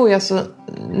 Ja, jag får ju alltså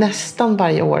nästan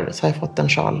varje år så har jag fått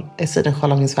en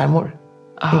sidensjal av min svärmor.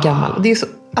 En gammal. Det är så,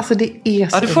 alltså det är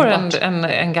så. Ja, du får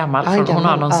en gammal. Hon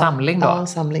har någon samling då. Ja, en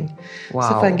samling. Wow. Så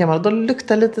får jag en gammal. Då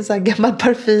luktar lite så här gammal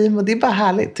parfym och det är bara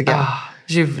härligt, tycker jag.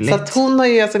 Ljuvligt. Så att hon har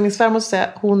ju, alltså min svärmor säger,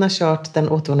 hon har kört den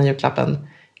återvunna julklappen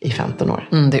i 15 år.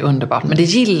 Det är underbart. Men det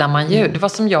gillar man ju. Det var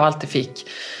som jag alltid fick,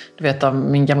 du vet, av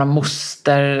min gamla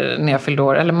moster när jag fyllde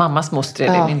år. Eller mammas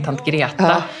moster, min tant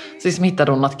Greta. Så liksom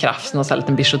hittade hon något krafs, någon sån här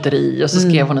liten bijouteri. Och så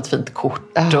skrev hon ett fint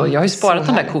kort. Och jag har ju sparat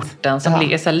de där korten som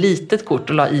blev så här litet kort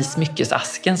och la i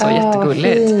smyckesasken. Så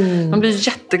jättegulligt. Man blir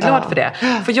jätteglad för det.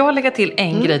 Får jag lägga till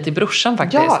en grej till brorsan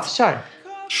faktiskt? Ja, kör.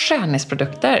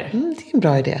 Skönhetsprodukter. Det är en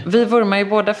bra idé. Vi vurmar ju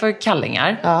båda för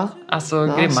kallingar.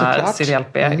 Alltså grymma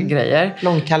cerealp-grejer.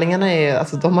 Långkallingarna är,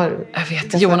 alltså de har... Jag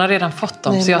vet, Johan har redan fått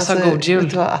dem, så jag sa god jul.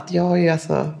 Vet du vad, att jag har ju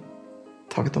alltså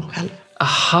tagit dem själv.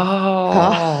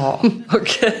 Aha,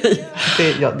 okej.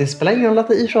 Det spelar ingen roll att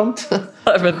det är ifrånt.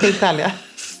 Sjukt härliga.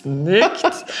 Snyggt.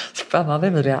 Spännande,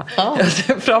 Emilia. Jag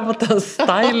ser fram emot den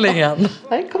stylingen.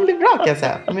 Det kommer bli bra, kan jag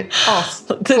säga.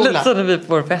 Det är lite så när vi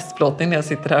på vår festplåtning, när jag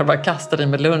sitter här och bara kastar i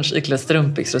med lunch, iklädd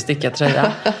strumpbyxor och stickad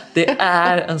tröja. Det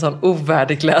är en sån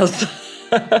ovärdig klädsel.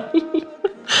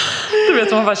 Du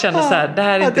vet, man bara känner så här, det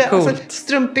här är inte coolt. Alltså,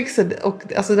 strumpbyxor, och,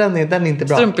 alltså den är inte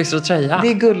bra. Strumpbyxor och tröja. Det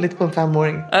är gulligt på en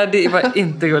 5-åring. Det var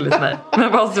inte gulligt, nej.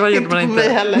 Men vad gjorde inte man på inte? Mig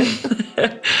heller.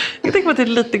 Jag tänker på att det är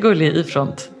lite gullig i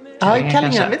front. Ja,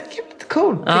 kallingar. Det är lite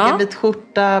coolt. En vit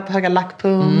skjorta, höga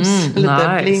lackpums,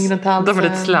 lite bling runt halsen. De är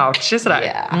lite slouchy sådär.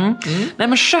 Yeah. Nej,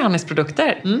 men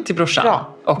skönhetsprodukter till brorsan.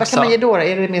 Bra. Också. Vad kan man ge då?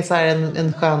 Är det mer så här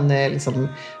en skön liksom,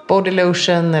 body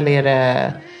lotion, eller är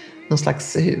det någon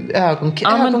slags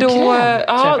ögonkräm?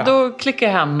 Då klickar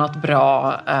jag hem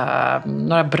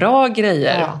några bra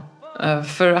grejer. Ja.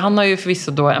 För han har ju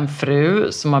förvisso då en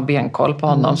fru som har benkoll på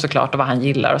honom såklart, och vad han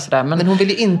gillar och sådär. Men hon vill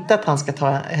ju inte att han ska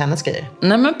ta hennes grejer.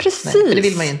 Nej, men precis. Nej, för det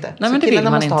vill man ju inte. Nej, så men det vill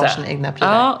man måste inte. Ha sina egna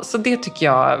prylar. Ja, så det tycker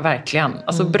jag verkligen.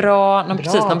 Alltså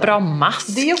någon bra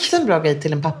mask. Det är också en bra grej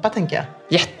till en pappa, tänker jag.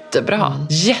 Jättebra.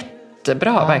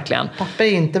 Jättebra, verkligen. Pappa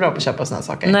är inte bra på att köpa såna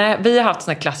saker. Nej, vi har haft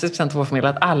sån här klassisk present till vår familj,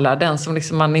 att alla, den som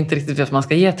liksom man inte riktigt vet vad man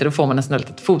ska ge till, då får man en sån här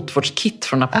litet fotvårdskit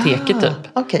från apoteket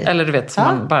typ. Okay. Eller du vet, som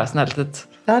man bara sån här litet...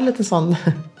 Ja, lite sån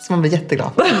som man blir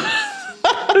jätteglad för.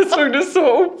 Du såg du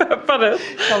så opeppad ut.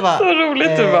 Så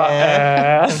roligt du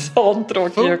var. Sån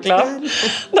tråkig julklapp.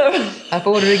 Här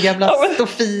får du gamla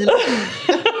stofil.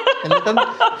 En liten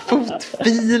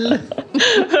fotfil.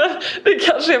 Det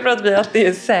kanske är för att vi alltid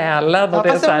är Sälen och det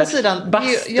är så här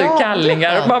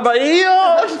bastukallingar. Och man bara,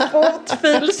 en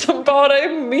fotfil som bara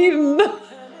är min.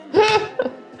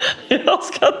 Jag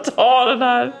ska ta den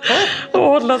här och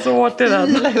hålla så hårt i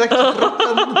den.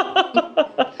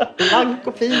 Blank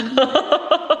och fin.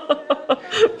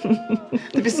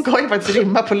 Vi ska ju faktiskt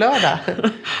rimma på lördag.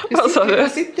 Hur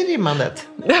sitter rimmandet?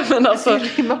 Ja, men alltså,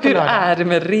 hur är det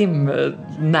med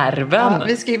rimnerven?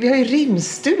 Ja, vi har ju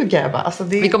rimstuga. Alltså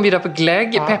vi kommer bjuda på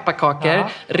glögg, pepparkakor,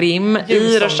 rim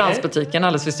i Rörstrandsbutiken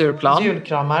alldeles vid Stureplan.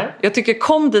 Julkramar. Jag tycker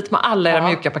kom dit med alla era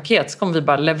mjuka paket så kommer vi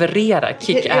bara leverera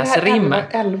kick-ass-rim.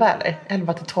 11 eller?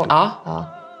 11 till 12.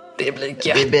 Ja. Det blir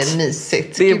gött. Det blir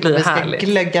mysigt. Det blir härligt. Vi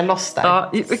ska glögga loss där.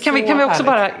 Ja, kan vi också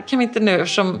bara, kan vi inte nu,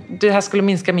 eftersom det här skulle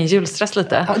minska min julstress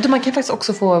lite. Ja, man kan faktiskt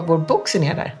också få vår bok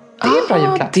signerad där. Det är en bra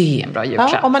julklapp. Det är en bra julklapp.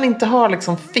 Ja, om man inte har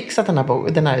liksom fixat den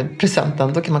här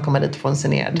presenten, då kan man komma dit och få en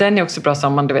signerad. Den är också bra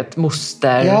som man, du vet,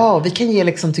 moster. Ja, vi kan ge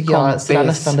liksom, tycker jag, sådär,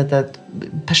 nästan lite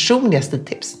personliga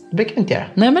stiltips. Det brukar vi inte göra.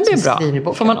 Nej, men det är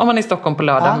bra. Får man, om man är i Stockholm på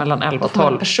lördag mellan 11 och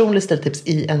 12. Personlig stiltips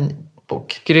i en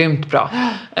bok. Grymt bra.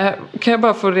 Kan jag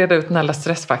bara få reda ut den här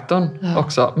stressfaktorn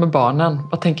också med barnen?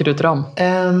 Vad tänker du till dem?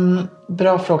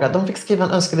 Bra fråga. De fick skriva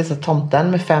en önskelista till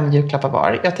tomten med 5 julklappar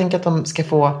var. Jag tänker att de ska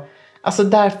få... Alltså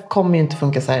där kommer ju inte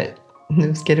funka så här.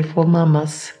 Nu ska du få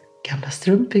mammas gamla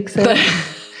strumpbyxor.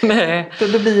 Nej.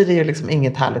 Då blir det ju liksom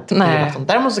inget härligt.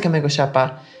 Däremot så kan man gå och köpa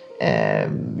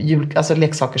alltså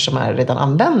leksaker som är redan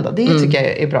använda. Det tycker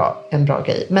jag är en bra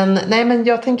grej. Men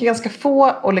jag tänker ganska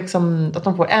få, och liksom att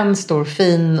de får en stor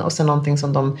fin och sen någonting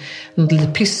som något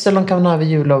litet pyssel de kan ha över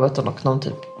jullovet och någon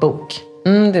typ bok.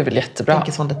 Det är väl jättebra. Jag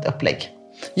tänker sånt ett upplägg.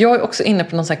 Jag är också inne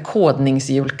på någon sån här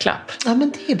kodningsjulklapp. Ja,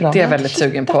 men det är bra. Det är jag väldigt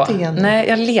sugen på. Nej,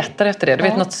 jag letar efter det. Du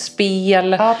vet, något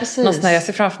spel. Ja, precis. Något sån här, jag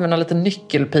ser framför mig någon liten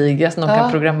nyckelpiga som de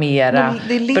kan programmera.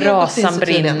 Brasan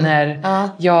brinner. Ja.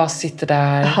 Jag sitter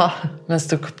där med en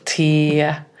stor kopp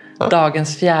te.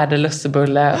 Dagens 4:e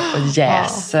lussebulle och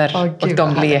jäser. Och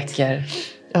de leker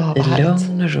i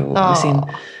lugn och ro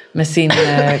med sin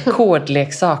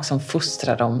kodleksak som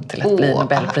fostrar dem till att bli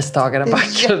Nobelpristagare en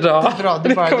vacker dag.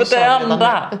 Det kommer inte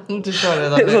hända. Du kör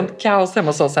redan det är sånt kaos hemma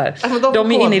hos oss här.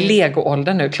 De är inne i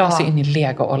Lego-åldern nu. Klas är inne i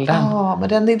Lego-åldern. Ja,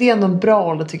 men det är ändå en bra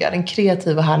ålder tycker jag. En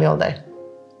kreativ och härlig ålder.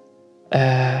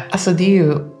 Alltså det är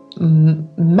ju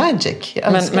magic.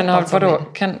 Men vadå?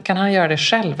 Kan han göra det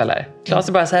själv eller? Klas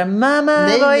är bara så här: mamma,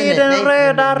 vad är den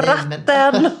röda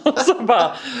ratten? Och så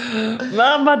bara,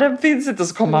 mamma, den finns inte. Och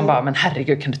så kommer han bara, men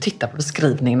herregud, kan du titta på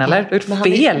beskrivningen eller? Det är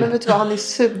fel. Men vet du vad, han är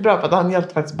superbra på att han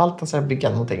hjälpte faktiskt Baltasar att bygga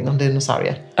någonting, någon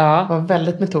dinosaurie. Han var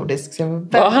väldigt metodisk. Så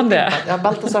jag var han det? Ja,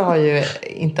 Baltasar har ju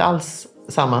inte alls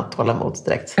samma tålamod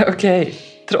direkt. Okej.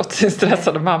 Trots sin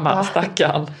stressade mamma,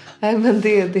 stackarn. Nej, men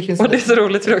det finns... Och det är så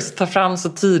roligt för att också ta fram så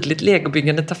tydligt,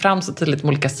 legobyggande tar fram så tydligt de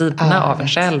olika sidorna av en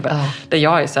själv. Där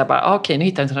jag är så här bara, okej, nu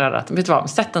hittar jag inte den röda. Vet du vad,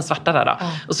 sätt den svarta där då.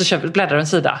 Och så bläddrar en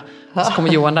sida. Och så kommer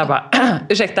Johan där bara,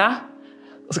 ursäkta?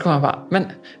 Och så kommer han bara, men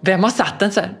vem har satt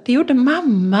den så här? Det gjorde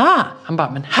mamma. Han bara,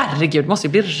 men herregud, måste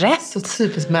ju bli rätt. Så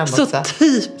typiskt män också. Så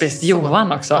typiskt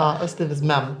Johan också. Ja, och typiskt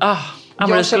män.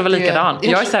 Amarie skulle vara likadan.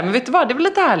 Jag är så här, men vet du vad, det var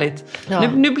lite härligt.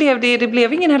 Nu blev det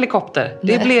blev ingen helikopter.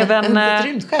 Det blev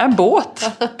en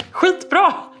båt.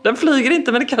 Skitbra. Den flyger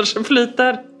inte, men det kanske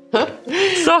flyter.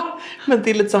 Så. Men det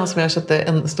är lite samma som jag köpte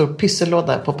en stor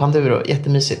pyssellåda på Panduro.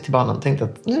 Jättemysigt till barnen. Tänkte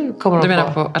att nu kommer de. Du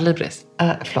menar på Alibris?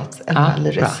 Förlåt,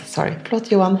 Alibris. Sorry.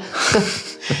 Förlåt Johan.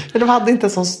 Men de hade inte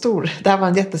en sån stor. Det här var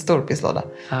en jättestor pysslåda.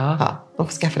 De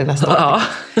får skaffa det nästa år.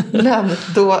 Men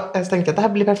då tänkte jag att det här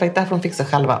blir perfekt. Det här får de fixa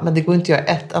själva. Men det går inte att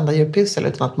göra ett enda djurpyssel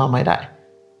utan att mamma är där.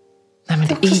 Nej, men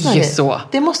det är ju så.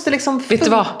 Det måste liksom funka. Vet du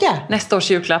vad? Nästa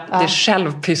års julklapp, det är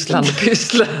självpysslande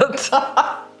pysslet.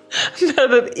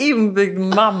 Med en inbyggd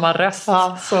mammaröst.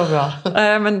 Ja, så bra.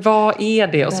 Men vad är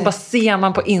det? Och så bara ser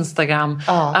man på Instagram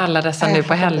alla dessa nu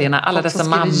på helgerna. Alla dessa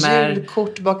mammor.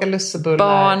 Julkort, bakar lussebullar.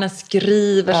 Barnen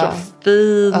skriver så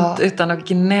fint utan att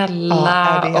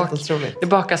gnälla. Det är helt otroligt. Det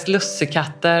bakas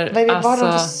lussekatter. Vad har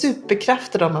de för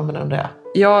superkrafter de mammorna undrar jag?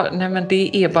 Ja, nej men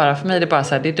det är bara för mig, det är bara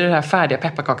så här, det är den här färdiga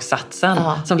pepparkakssatsen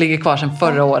som ligger kvar sedan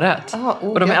förra året.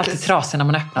 Och de är alltid trasiga när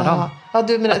man öppnar dem. Ja,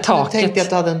 du tänkte att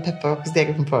du hade en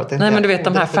pepparkaksdeg från förut. Nej, men du vet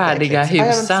de här färdiga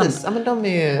husen. Men de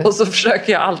är ju... Och så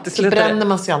försöker jag alltid sluta. Så bränner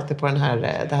man sig alltid på det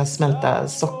här smälta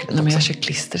sockret. Nej, men jag kör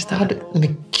klister istället. Nej,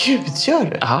 men gud, gör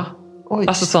du? Ja. Oj.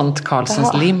 Alltså sånt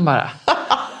Karlssons lim bara.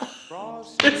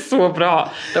 Det är så bra.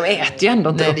 De äter ju ändå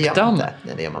inte upp dem.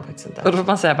 Nej, det gör man faktiskt inte. Och då får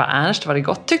man säga bara, Ernst, var det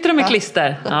gott? Tyckte du med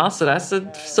klister? Ja,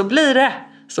 så blir det.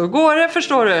 Så går det,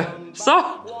 förstår du. Så.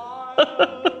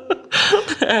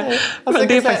 Men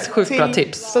det är faktiskt sjukt bra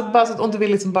tips. Så att om du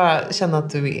vill liksom bara känna att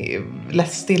du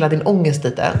stilla din ångest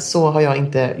lite, så har jag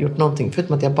inte gjort någonting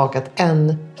förutom att jag har bakat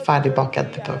en färdigbakad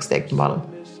pepparkaksdeg på barnen.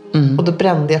 Och då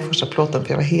brände jag första plåten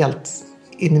för jag var helt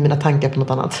in i mina tankar på något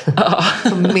annat.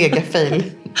 Mega fail.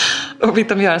 Och fick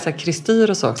de göra så här kristyr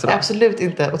och så också då? Absolut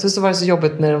inte. Och så var det så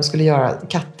jobbigt när de skulle göra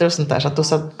katter och sånt där. Så att då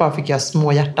bara fick jag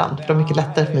små hjärtan. För det var mycket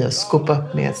lättare för mig att skopa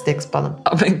upp med stekspannen.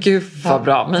 Ja, men gud vad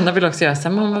bra. Mina vill också göra så här,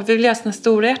 mamma vi vill göra såna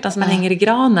stora hjärtan som man hänger i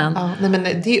granen. Ja, nej men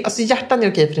det är, alltså hjärtan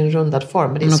är okej för en rundad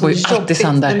form. Men det är de så går ju alltid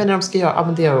sönder. Nej, men när de ska göra, ja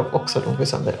men det gör också de går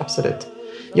sönder, absolut.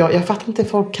 Ja, jag fattar inte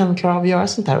folk kan klara av att göra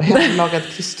sånt här. Och hemlagad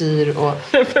kristyr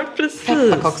och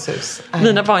pepparkakshus.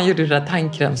 Mina barn gjorde det där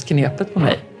tandkrämsknepet på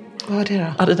mig. Vad var det då?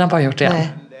 Ja, dina barn gjort det. Nej,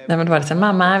 men då var det så här,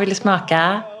 mamma vill du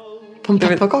smaka? På en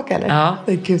pepparkaka eller? Ja.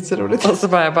 Det är gud så roligt. Och så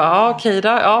bara jag bara, okej då.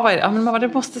 Ja, vad är det? Ja, men mamma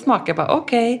det måste smaka. Jag bara,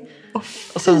 okej.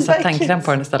 Och så satt tandkräm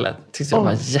på den istället. Tyckte jag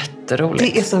var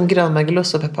jätteroligt. Det är som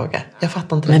grönmögelost och pepparkaka. Jag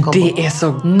fattar inte men det är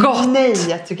så gott. Nej,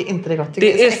 jag tycker inte det är gott.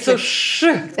 Det är så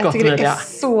sjukt gott. Jag tycker det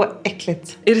är så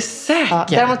äckligt. Är det säkert? Ja,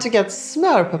 däremot tycker jag att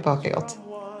smör och pepparkaka är gott.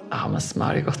 Ja, men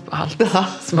smör är gott på allt.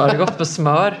 Smör är gott på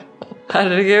smör.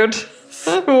 Herregud.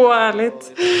 Så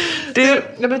härligt.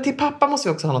 Men till pappa måste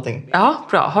vi också ha någonting. Ja,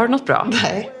 bra. Har du något bra?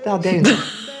 Nej, det hade jag ju inte.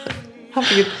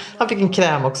 Han fick en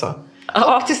kräm också.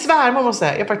 Ja. Och till svärmor måste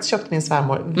jag. Jag har faktiskt köpt min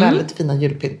svärmor väldigt fina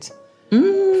julpynt.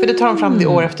 För det tar de fram det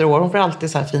år efter år. Hon får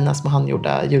alltid så här fina små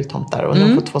handgjorda jultomtar. Och nu har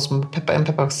hon fått 2 små en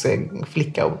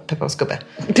pepparkaksflicka och pepparkaksgubbe.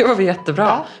 Det var jättebra.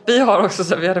 Ja. Vi har också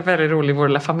så vi hade väldigt rolig vår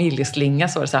lilla familjeslinga.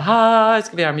 Så var det så här,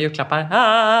 ska vi göra med julklappar?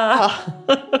 Ja.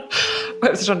 Och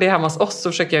eftersom det är hemma hos oss så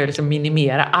försöker jag liksom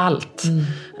minimera allt.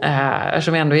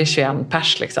 Eftersom jag ändå är 21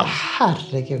 pers liksom.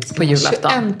 Herregud. På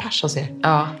julafton. 21 pers hos er.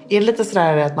 Ja. Är det lite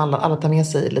sådär att alla tar med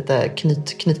sig lite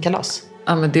knytkalas?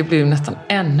 Ja, men det blir ju nästan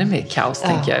ännu mer kaos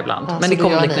tänker jag ibland. Men det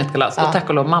kommer bli knytkalas. Och tack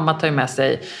och lov, mamma tar ju med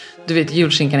sig. Du vet,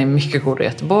 julskinkan är mycket godare i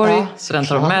Göteborg. Så den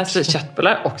tar de med sig.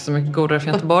 Köttbullar också mycket godare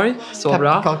från Göteborg. Så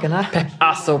bra. Pepparkakorna.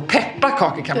 Alltså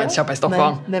pepparkakor kan man inte köpa i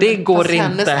Stockholm. Nej, det går inte.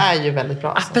 Hennes är ju väldigt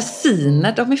bra.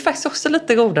 Apelsiner, de är faktiskt också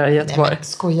lite godare i Göteborg. Nej,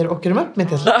 skojar, åker de upp med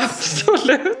det?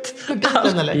 Absolut.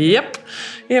 Bilen eller? Japp.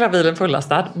 Hela bilen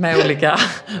fullastad med olika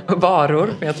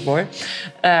varor från Göteborg.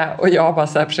 Och jag bara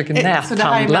så här försöker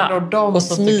näthandla och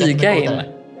smyga in.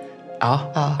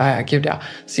 Ja, gud ja.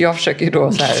 Så jag försöker ju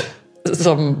då så här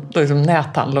som liksom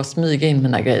näthandla och smyga in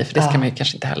mina grejer. För det ska man ju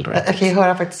kanske inte heller. Jag kan ju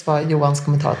höra faktiskt vad Johans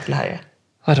kommentar till det här är.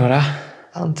 Vadå då?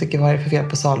 Han tycker vad är det för fel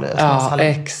på salu? Ja,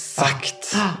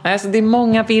 exakt. Alltså, det är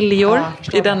många viljor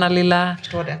i denna lilla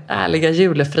ärliga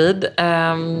julefrid.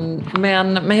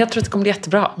 Men jag tror att det kommer bli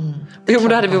jättebra. Jo, men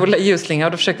då hade vi vår ljusslinga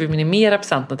och då försöker vi minimera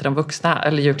presenterna till de vuxna,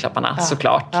 eller julklapparna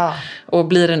såklart. Och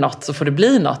blir det något så får det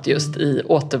bli något just i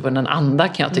återvunnen anda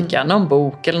kan jag tycka. Någon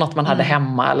bok eller något man hade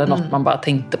hemma eller något man bara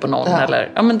tänkte på någon.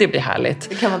 Eller, ja, men det blir härligt.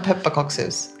 Det kan vara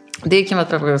pepparkakshus. Det kan vara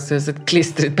ett pepparkakshus, ett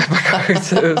klistrigt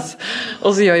pepparkakshus.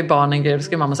 Och så gör ju barnen grejer. Då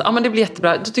ska mamma säga, men det blir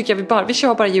jättebra. Då tycker jag vi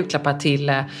kör bara julklappar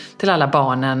till alla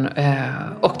barnen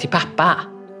och till pappa.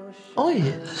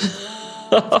 Oj.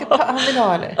 Han vill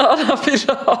ha eller? Ja, han vill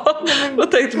ha. Då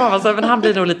tänkte mamma så här, men han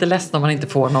blir nog lite ledsen om han inte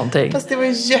får någonting. Fast det var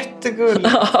ju jättegulligt.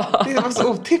 Det var så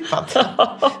otippat.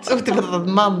 Så otippat att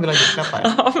en man vill ha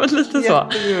julklappar. Ja, men lite så.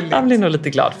 Han blir nog lite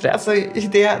glad för det. Alltså,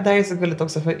 det där är så gulligt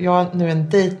också. För jag har nu en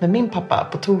dejt med min pappa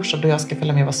på torsdag då jag ska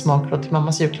följa med och vara smakråd till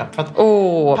mammas julklapp.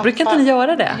 Brukar inte ni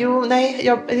göra det? Jo, nej.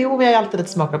 Jag är alltid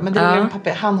lite smakråd. Men det är min pappa,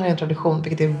 han har en tradition,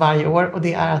 vilket är varje år. Och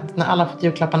det är att när alla fått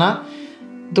julklapparna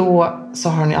då så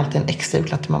har hon ju alltid en extra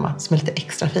julklapp till mamma som är lite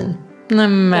extra fin.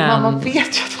 Nämen. Och mamma vet ju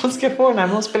att hon ska få den här,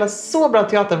 men hon spelar så bra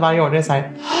teater varje år. Det är så här,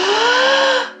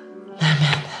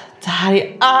 nämen, det här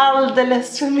är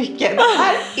alldeles för mycket.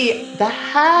 Det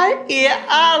här är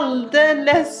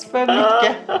alldeles för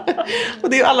mycket. Och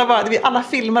det är ju alla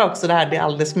filmar också det här, det är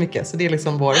alldeles för mycket. Så det är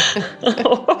liksom vår.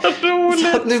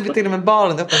 Roligt. Så att nu blir till och med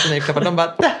barnen öppnar sina julklappar. De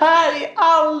bara, det här är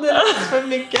alldeles för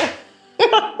mycket.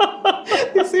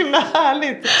 Det är så himla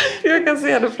härligt. Jag kan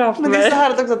se det framför mig. Men det är så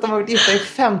härligt också att de har varit gifta i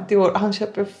 50 år och han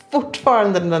köper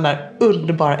fortfarande den där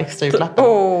underbara extra julklappen.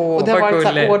 Och det har varit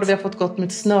så här år då vi har fått gått med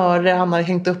ett snöre. Han har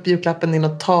hängt upp julklappen i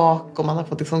något tak och man har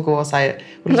fått liksom gå så här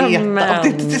och leta. Och det är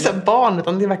inte till så barn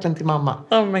utan det är verkligen till mamma.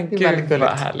 Ja, men gud vad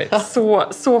härligt.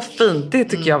 Så fint. Det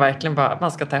tycker jag verkligen bara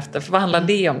man ska ta efter. För vad handlar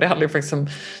det om? Det handlar ju faktiskt om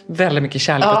väldigt mycket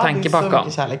kärlek och tanke bakom. Ja, det är så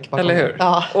mycket kärlek bakom. Eller hur?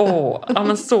 Ja. Ja,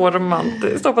 men så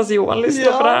romantiskt. Hoppas Johan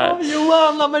lyssnar på det här.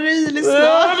 Johanna Marie, lyssna.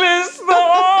 Ja, lyssna.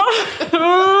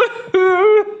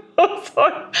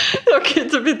 Jag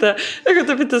kan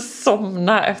typ inte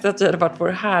somna efter att vi hade varit vår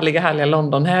härliga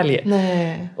Londonhelg.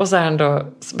 Nej. Och så ändå,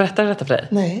 berättar detta för dig?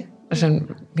 Nej.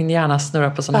 Min hjärna snurrar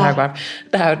på sån här varv.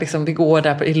 Det här liksom, vi går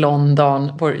där i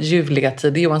London, vår ljuvliga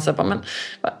tid. Johan säger bara, men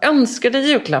vad önskar du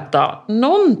julklapp då?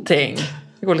 Någonting.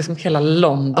 Det går liksom hela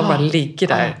London bara ligger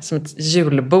där som ett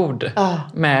julbord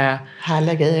med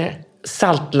härliga grejer.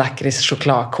 Saltlakrits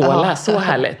chokladkola, så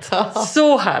härligt.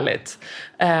 Så härligt.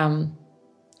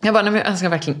 Jag bara, nej, men jag önskar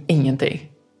verkligen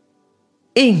ingenting.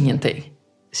 Ingenting.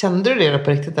 Kände du det då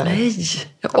på riktigt eller? Nej,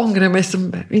 jag ångrar mig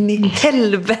som in i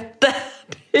helvete.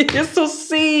 Det är så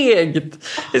segt.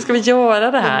 Hur ska vi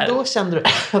göra det här? Men då kände du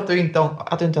att du inte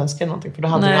önskade någonting. För då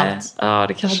hade du allt. Ja,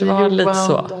 det kanske var lite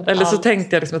så. Eller så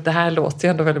tänkte jag liksom att det här låter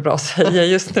ju ändå väldigt bra att säga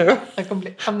just nu. Usch,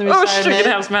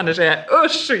 vilken hemsk människa jag är.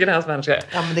 Usch, vilken hemsk människa jag är.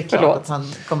 Ja, men det är klart att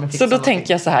han kommer fixa så då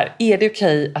tänker jag så här. Är det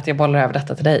okej att jag bollar över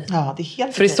detta till dig? Ja, det är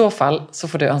helt För i så fall så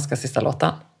får du önska sista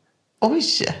låten. Oj.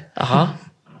 Jaha.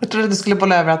 Jag trodde att du skulle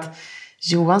bolla över att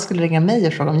Johan skulle ringa mig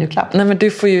och fråga om julklapp. Nej, men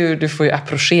du får ju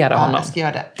approchera honom. Jag ska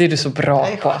göra det. Det är du så bra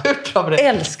på. Jag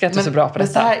älskar att du är så bra på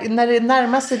detta. Så här, när det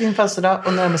närmar sig din födelsedag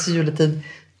och närmar sig juletid,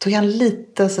 då är han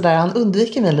lite sådär, han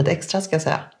undviker mig lite extra, ska jag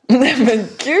säga. Nej men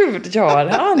gud, gör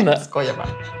han? Jag skojar bara.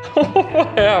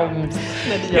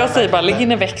 Jag säger bara, lägg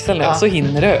in en växel nu, så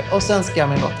hinner du. Och sen ska jag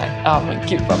med en låt här. Ja men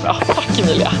gud vad bra. Tack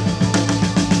Emilia.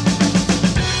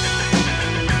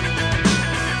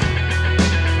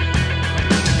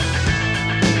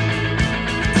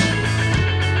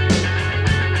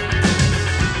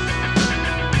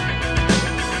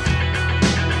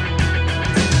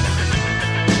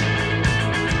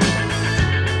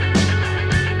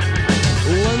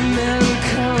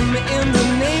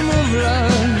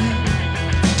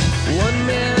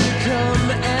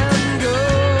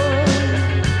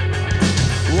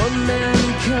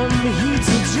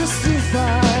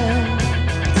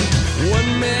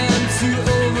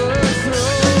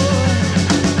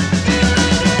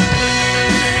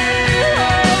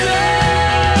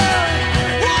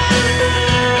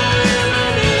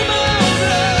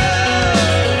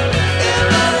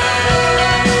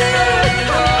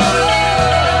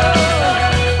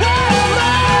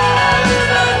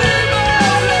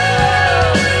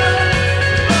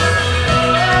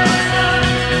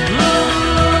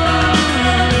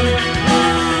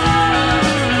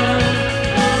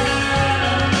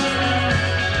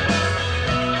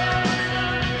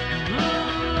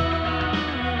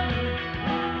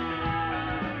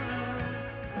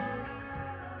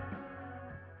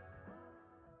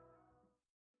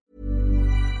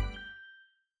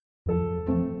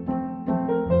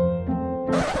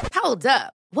 Hold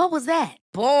up. What was that?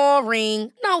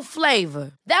 Boring. No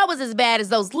flavor. That was as bad as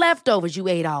those leftovers you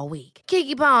ate all week.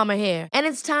 Keke Palmer here, and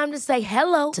it's time to say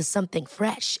hello to something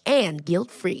fresh and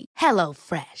guilt-free. Hello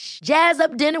Fresh. Jazz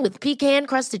up dinner with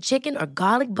pecan-crusted chicken or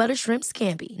garlic butter shrimp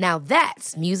scampi. Now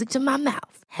that's music to my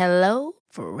mouth. Hello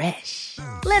Fresh.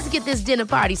 Let's get this dinner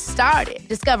party started.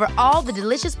 Discover all the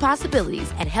delicious possibilities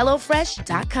at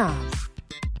hellofresh.com.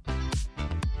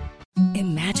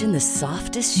 Imagine the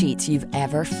softest sheets you've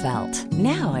ever felt.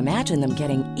 Now imagine them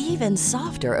getting even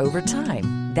softer over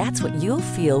time. That's what you'll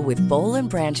feel with Boll &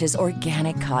 Branch's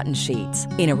organic cotton sheets.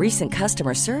 In a recent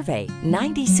customer survey,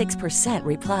 96%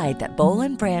 replied that Boll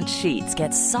 & Branch sheets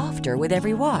get softer with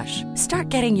every wash. Start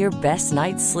getting your best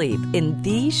night's sleep in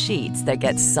these sheets that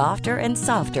get softer and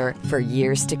softer for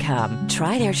years to come.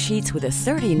 Try their sheets with a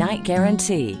 30-night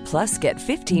guarantee. Plus, get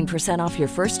 15% off your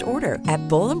first order at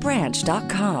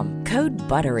bollandbranch.com. Code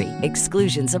BUTTERY.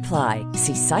 Exclusions apply.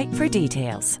 See site for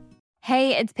details.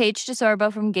 Hey, it's Paige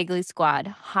DeSorbo from Giggly Squad.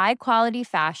 High quality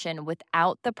fashion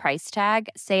without the price tag.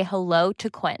 Say hello to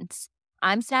Quince.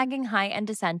 I'm snagging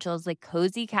high-end essentials like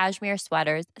cozy cashmere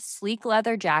sweaters, sleek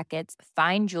leather jackets,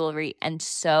 fine jewelry, and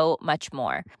so much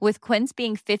more. With Quince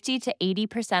being 50 to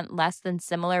 80% less than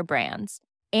similar brands.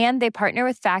 And they partner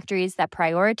with factories that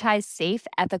prioritize safe,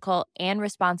 ethical, and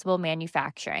responsible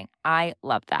manufacturing. I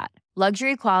love that.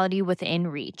 Luxury quality within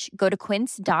reach. Go to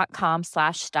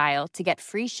quince.com/style to get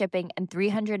free shipping and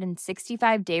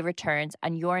 365-day returns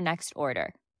on your next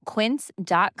order.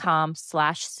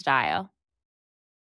 Quince.com/style.